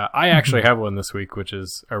 I actually have one this week, which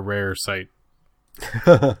is a rare sight.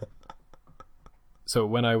 So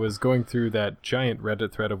when I was going through that giant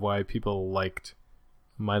Reddit thread of why people liked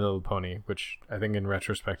My Little Pony, which I think in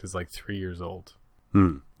retrospect is like 3 years old.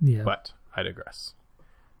 Yeah. But I digress.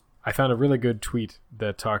 I found a really good tweet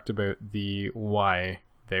that talked about the why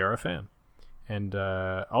they are a fan. And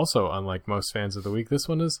also, unlike most fans of the week, this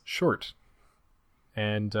one is short.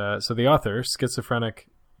 And so the author, Schizophrenic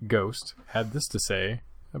Ghost, had this to say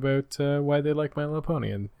about why they like My Little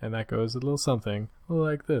Pony. And that goes a little something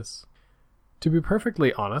like this. To be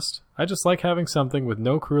perfectly honest, I just like having something with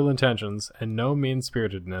no cruel intentions and no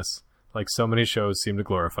mean-spiritedness, like so many shows seem to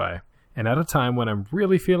glorify. And at a time when I'm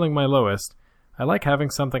really feeling my lowest, I like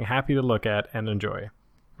having something happy to look at and enjoy.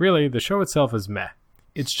 Really, the show itself is meh.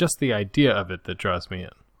 It's just the idea of it that draws me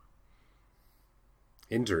in.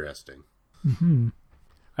 Interesting. Mm-hmm.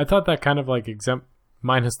 I thought that kind of like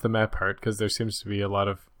minus the meh part, because there seems to be a lot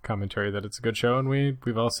of commentary that it's a good show, and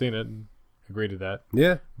we've all seen it and agree to that.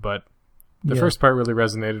 Yeah. But the first part really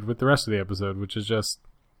resonated with the rest of the episode, which is just,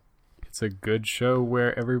 it's a good show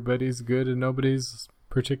where everybody's good and nobody's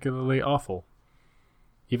particularly awful.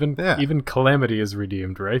 Even Calamity is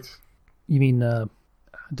redeemed, right? You mean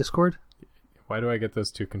Discord? Why do I get those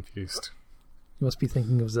two confused? You must be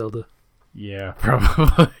thinking of Zelda. Yeah,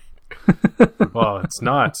 probably. Well, it's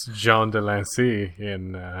not Jean Delancey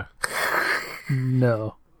in...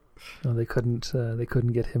 No, they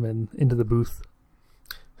couldn't get him into the booth.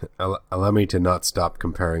 Allow me to not stop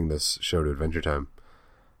comparing this show to Adventure Time.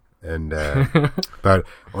 And but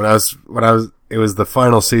it was the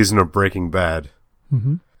final season of Breaking Bad,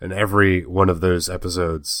 mm-hmm. and every one of those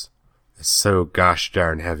episodes is so gosh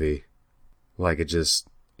darn heavy. Like it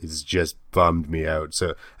is just bummed me out.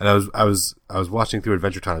 So, and I was watching through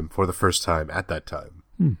Adventure Time for the first time at that time.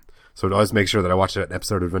 So I'd always make sure that I watched an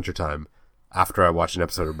episode of Adventure Time after I watch an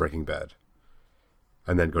episode of Breaking Bad,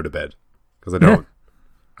 and then go to bed, because I don't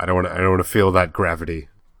want to feel that gravity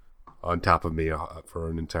on top of me for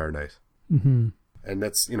an entire night. Mm-hmm. And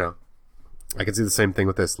that's, I can see the same thing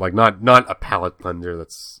with this. Like, not a palate cleanser.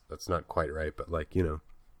 That's not quite right. But like,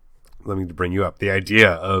 let me bring you up the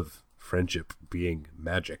idea of friendship being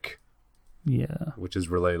magic. Yeah. Which is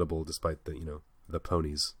relatable despite the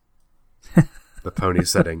ponies, the pony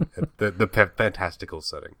setting, the fantastical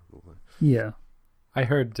setting. Yeah. I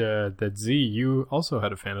heard that Z, you also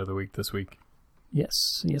had a fan of the week this week.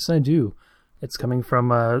 Yes, I do. It's coming from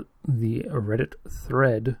the Reddit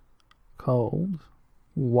thread called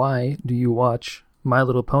 "Why Do You Watch My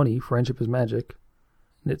Little Pony? Friendship is Magic?"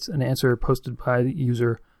 And it's an answer posted by the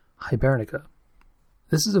user Hibernica.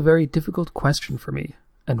 This is a very difficult question for me,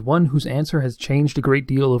 and one whose answer has changed a great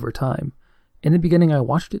deal over time. In the beginning, I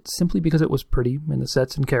watched it simply because it was pretty, and the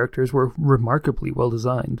sets and characters were remarkably well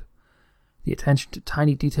designed. The attention to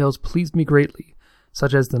tiny details pleased me greatly,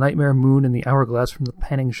 such as the nightmare moon and the hourglass from the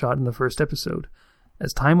panning shot in the first episode.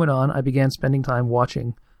 As time went on, I began spending time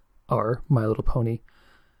watching My Little Pony.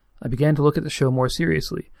 I began to look at the show more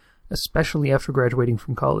seriously, especially after graduating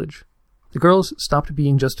from college. The girls stopped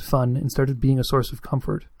being just fun and started being a source of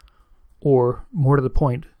comfort. Or, more to the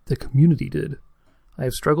point, the community did. I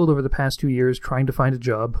have struggled over the past 2 years trying to find a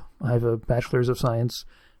job. I have a bachelor's of science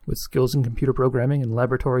with skills in computer programming and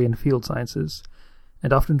laboratory and field sciences,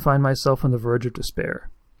 and often find myself on the verge of despair.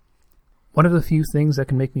 One of the few things that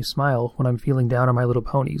can make me smile when I'm feeling down on My Little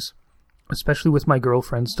Ponies, especially with my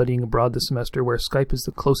girlfriend studying abroad this semester where Skype is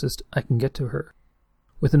the closest I can get to her.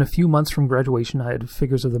 Within a few months from graduation, I had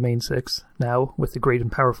figures of the main six, now with the great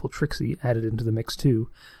and powerful Trixie added into the mix too,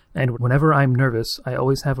 and whenever I'm nervous, I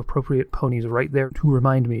always have appropriate ponies right there to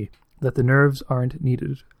remind me that the nerves aren't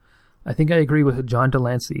needed. I think I agree with John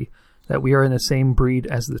Delancey that we are in the same breed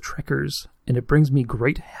as the Trekkers, and it brings me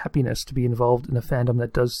great happiness to be involved in a fandom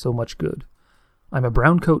that does so much good. I'm a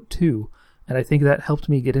browncoat too, and I think that helped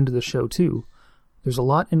me get into the show too. There's a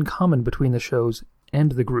lot in common between the shows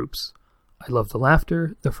and the groups. I love the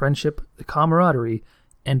laughter, the friendship, the camaraderie,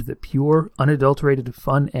 and the pure, unadulterated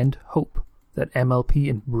fun and hope that MLP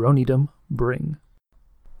and Bronydom bring.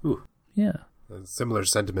 Ooh. Yeah. A similar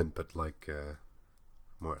sentiment, but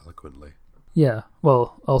more eloquently. Yeah,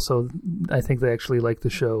 well, also, I think they actually like the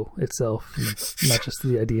show itself, not just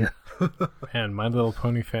the idea. Man, My Little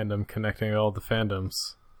Pony fandom connecting all the fandoms.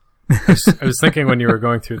 I was thinking when you were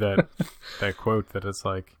going through that quote that it's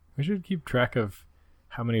like, we should keep track of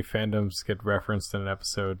how many fandoms get referenced in an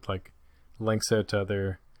episode, like links out to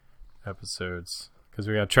other episodes. Because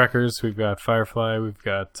we got Trekkers, we've got Firefly, we've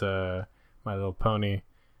got My Little Pony,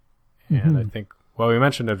 and I think, well, we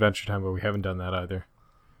mentioned Adventure Time, but we haven't done that either.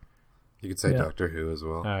 You could say Doctor Who as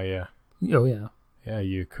well. Yeah. Oh, yeah. Yeah,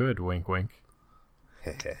 you could, wink, wink.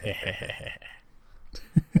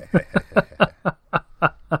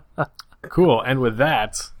 Cool, and with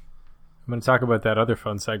that, I'm going to talk about that other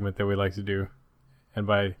fun segment that we like to do. And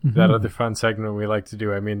by that other fun segment we like to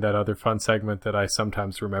do, I mean that other fun segment that I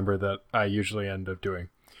sometimes remember that I usually end up doing.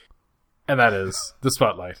 And that is the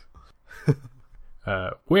Spotlight.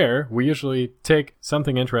 Where we usually take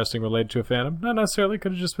something interesting related to a fandom. Not necessarily,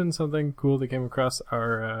 could have just been something cool that came across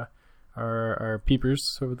our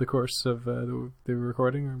peepers over the course of the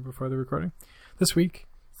recording or before the recording. This week,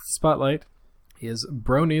 Spotlight is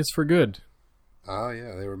Bronies for Good. Ah,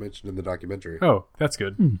 yeah, they were mentioned in the documentary. Oh, that's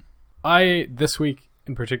good. I, this week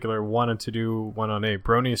in particular, wanted to do one on a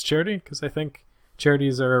Bronies charity, because I think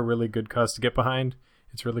charities are a really good cause to get behind.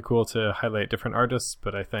 It's really cool to highlight different artists,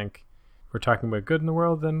 but I think if we're talking about good in the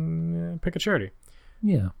world, then pick a charity.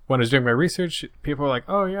 Yeah. When I was doing my research, people were like,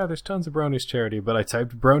 oh yeah, there's tons of Bronies charity, but I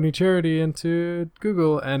typed Brony charity into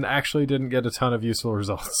Google and actually didn't get a ton of useful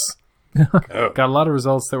results. Got a lot of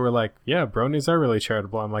results that were like, yeah, Bronies are really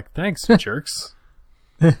charitable. I'm like, thanks, jerks.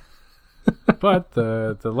 But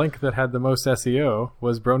the link that had the most SEO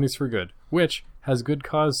was Bronies for Good, which has good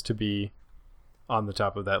cause to be on the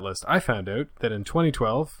top of that list. I found out that in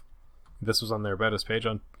 2012, this was on their About Us page,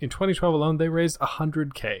 in 2012 alone, they raised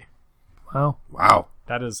 $100K. Wow.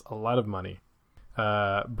 That is a lot of money.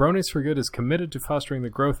 Bronies for Good is committed to fostering the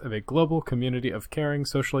growth of a global community of caring,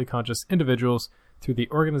 socially conscious individuals through the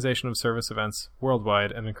organization of service events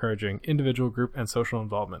worldwide and encouraging individual, group, and social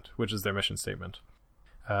involvement, which is their mission statement.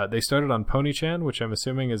 They started on PonyChan, which I'm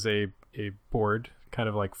assuming is a board, kind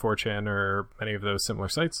of like 4chan or many of those similar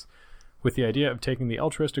sites, with the idea of taking the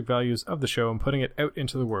altruistic values of the show and putting it out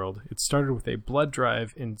into the world. It started with a blood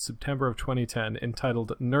drive in September of 2010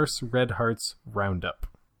 entitled Nurse Red Heart's Roundup.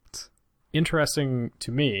 Interesting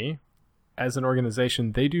to me, as an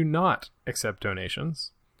organization, they do not accept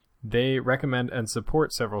donations. They recommend and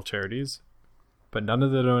support several charities, but none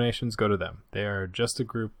of the donations go to them. They are just a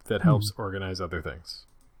group that helps organize other things.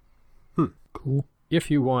 Cool.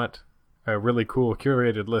 If you want a really cool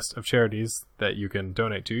curated list of charities that you can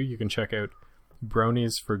donate to, you can check out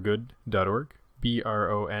broniesforgood.org,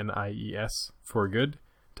 BRONIES for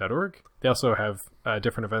good.org. They also have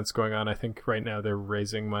different events going on. I think right now they're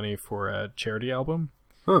raising money for a charity album.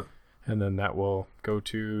 And then that will go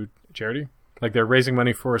to charity. Like they're raising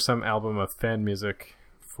money for some album of fan music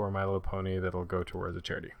for My Little Pony that'll go towards a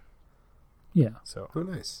charity. Yeah. So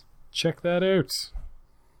nice. Check that out.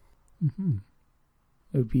 Mm-hmm.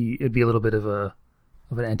 It'd be a little bit of an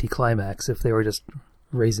anticlimax if they were just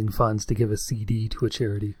raising funds to give a CD to a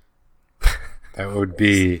charity. That would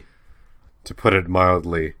be, to put it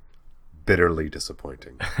mildly, bitterly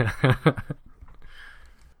disappointing.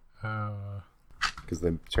 Because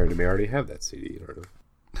the charity may already have that CD. You don't know.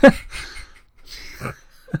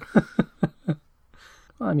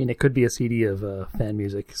 Well, I mean, it could be a CD of fan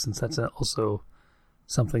music, since that's also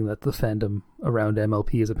something that the fandom around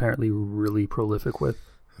MLP is apparently really prolific with.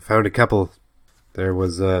 I found a couple. There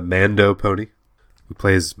was Mando Pony, who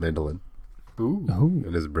plays mandolin. Ooh.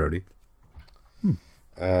 And is a brony.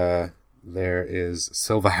 There is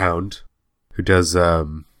Silva Hound, who does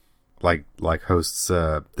like hosts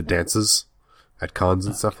the dances at cons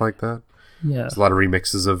and stuff like that. Yeah. There's a lot of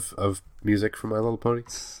remixes of music from My Little Pony.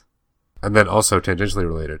 And then also tangentially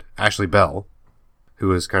related, Ashley Bell,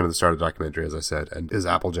 who is kind of the star of the documentary, as I said, and is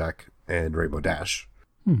Applejack and Rainbow Dash,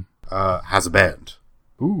 has a band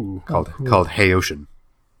called Hey Ocean.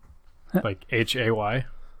 Like Hay?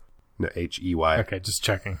 No, Hey. Okay, just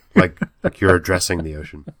checking. Like you're addressing the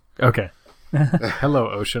ocean. Okay.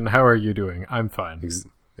 Hello, Ocean. How are you doing? I'm fine.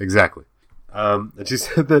 Exactly. And she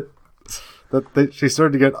said that she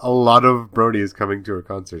started to get a lot of bronies coming to her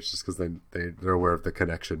concerts just because they're aware of the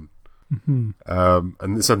connection. Mm-hmm.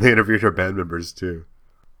 And some they interviewed her band members too.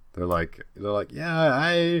 They're like,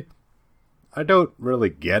 yeah, I don't really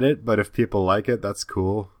get it, but if people like it, that's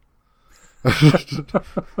cool. They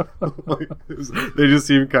just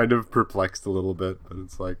seem kind of perplexed a little bit, but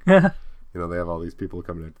it's like, they have all these people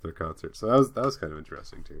coming out to their concert, so that was kind of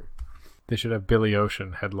interesting too. They should have Billy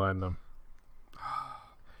Ocean headline them.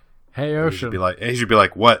 Hey, Ocean. He should be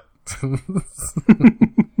like, what?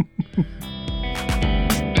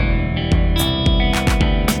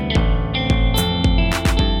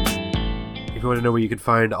 If you want to know where you can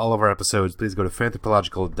find all of our episodes, please go to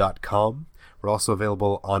fanthropological.com. We're also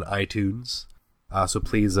available on iTunes, so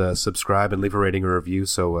please subscribe and leave a rating or review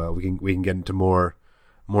so we can get into more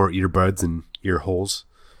earbuds and ear holes.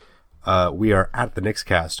 We are at the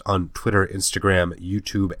Nixcast on Twitter, Instagram,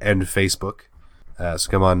 YouTube, and Facebook.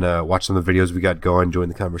 So come on, watch some of the videos we got going, join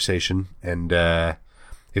the conversation, and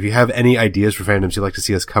if you have any ideas for fandoms you'd like to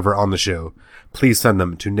see us cover on the show, please send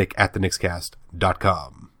them to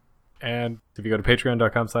nick@thenixcast.com. And if you go to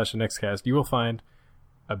patreon.com/thenixcast, you will find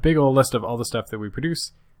a big old list of all the stuff that we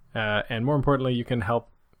produce, and more importantly, you can help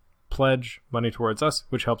pledge money towards us,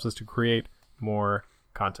 which helps us to create more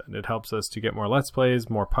content. It helps us to get more Let's Plays,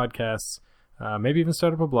 more podcasts, maybe even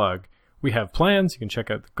start up a blog. We have plans. You can check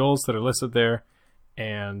out the goals that are listed there,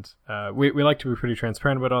 and we like to be pretty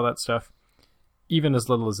transparent about all that stuff. Even as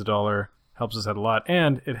little as $1 helps us out a lot,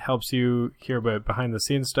 and it helps you hear about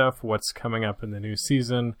behind-the-scenes stuff, what's coming up in the new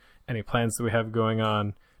season, any plans that we have going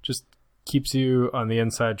on. Just keeps you on the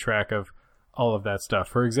inside track of all of that stuff.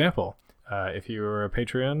 For example, if you were a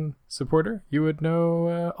Patreon supporter, you would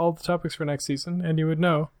know all the topics for next season, and you would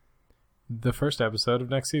know the first episode of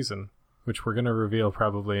next season, which we're going to reveal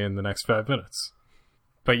probably in the next 5 minutes.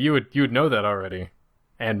 But you would know that already,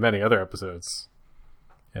 and many other episodes,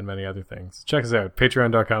 and many other things. Check us out,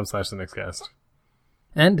 patreon.com/thenixcast.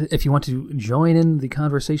 And if you want to join in the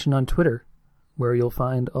conversation on Twitter, where you'll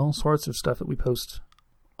find all sorts of stuff that we post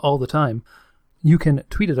all the time, you can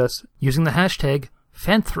tweet at us using the hashtag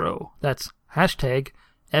Fanthro. That's hashtag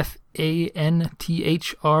FANTHRO.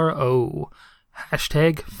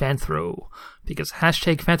 Hashtag Fanthro. Because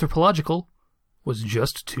hashtag Fanthropological was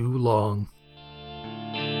just too long.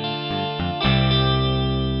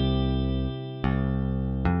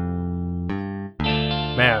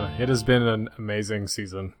 Man, it has been an amazing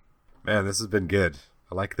season. Man, this has been good.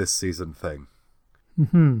 I like this season thing.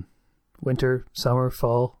 Mm-hmm. Winter, summer,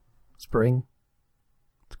 fall, spring.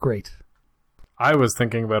 It's great. I was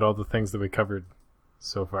thinking about all the things that we covered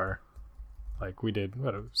so far. Like we did,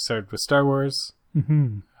 started with Star Wars,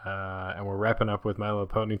 Mm-hmm. and we're wrapping up with My Little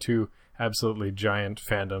Pony, two absolutely giant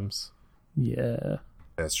fandoms. Yeah.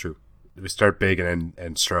 That's true. We start big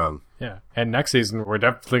and strong. Yeah, and next season we're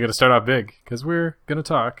definitely going to start off big because we're going to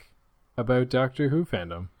talk about Doctor Who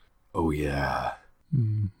fandom. Oh yeah.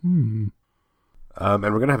 Mm-hmm. And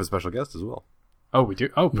we're gonna have a special guest as well. Oh, we do.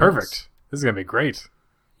 Oh, perfect. This is going to be great.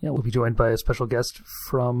 Yeah, we'll be joined by a special guest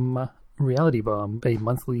from Reality Bomb, a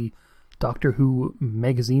monthly Doctor Who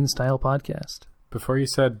magazine-style podcast. Before you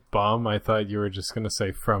said bomb, I thought you were just going to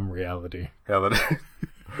say from reality. Yeah,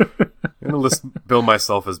 I'm gonna bill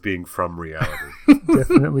myself as being from reality.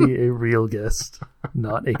 Definitely a real guest,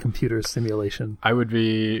 not a computer simulation. I would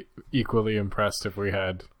be equally impressed if we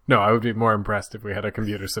had... No, I would be more impressed if we had a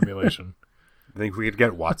computer simulation. I think we could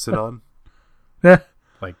get Watson on.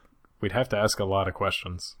 Like, we'd have to ask a lot of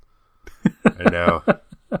questions. I know.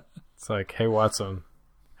 It's like, hey, Watson,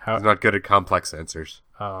 He's not good at complex answers.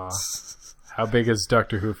 how big is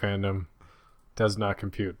Doctor Who fandom? Does not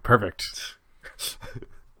compute. Perfect.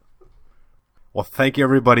 Well, thank you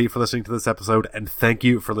everybody for listening to this episode, and thank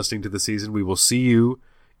you for listening to the season. We will see you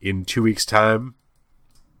in 2 weeks' time,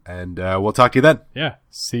 and we'll talk to you then. Yeah.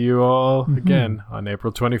 See you all again on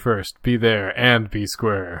April 21st. Be there and be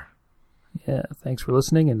square. Yeah, thanks for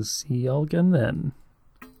listening, and see y'all again then.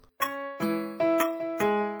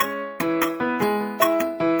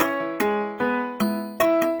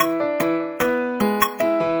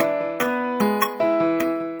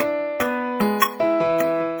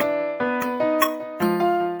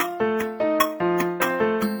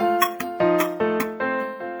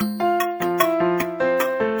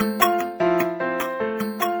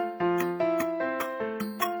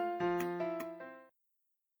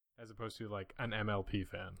 As opposed to like an MLP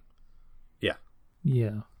fan. Yeah.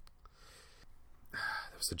 Yeah.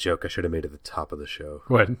 That was a joke I should have made at the top of the show.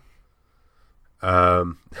 What? I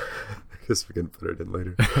guess we can put it in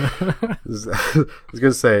later. I was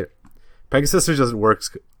going to say, Pegasisters doesn't work.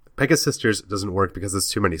 Pegasisters doesn't work because it's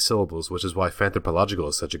too many syllables, which is why Fanthropological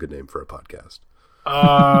is such a good name for a podcast.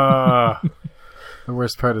 The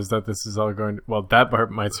worst part is that this is all going... Well, that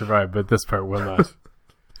part might survive, but this part will not.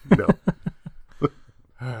 No.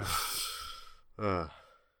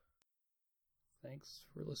 Thanks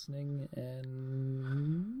for listening,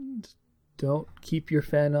 and don't keep your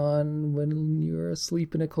fan on when you're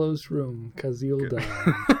asleep in a closed room, because you'll die.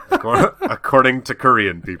 According to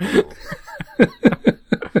Korean people.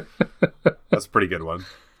 That's a pretty good one.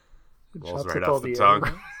 Rolls Chops right up all off the the tongue.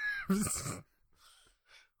 air.